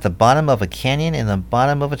album, At the Bottom of a Canyon in the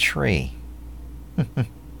Bottom of a Tree. I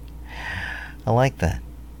like that.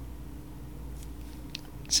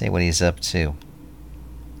 Let's see what he's up to.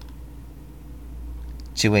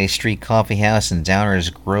 2A Street Coffee House in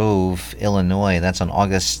Downers Grove, Illinois. That's on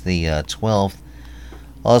August the 12th.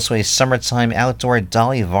 Also a Summertime Outdoor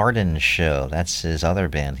Dolly Varden show. That's his other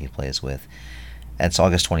band he plays with. That's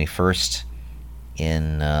August 21st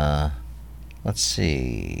in, let's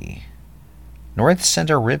see, North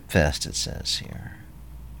Center Rib Fest, it says here.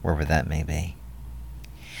 Wherever that may be.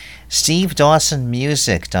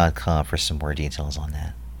 SteveDawsonMusic.com for some more details on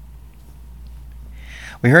that.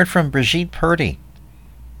 We heard from Brigitte Purdy.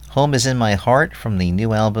 Home is in My Heart from the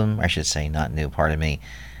new album, I should say not new, pardon me,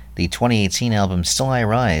 the 2018 album Still I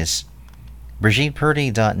Rise.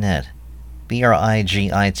 BrigittePurdy.net.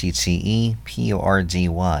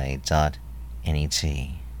 BRIGITTEPORDY.net.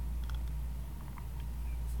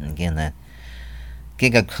 Again, that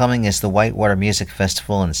gig upcoming is the Whitewater Music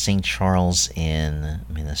Festival in St. Charles in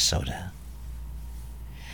Minnesota.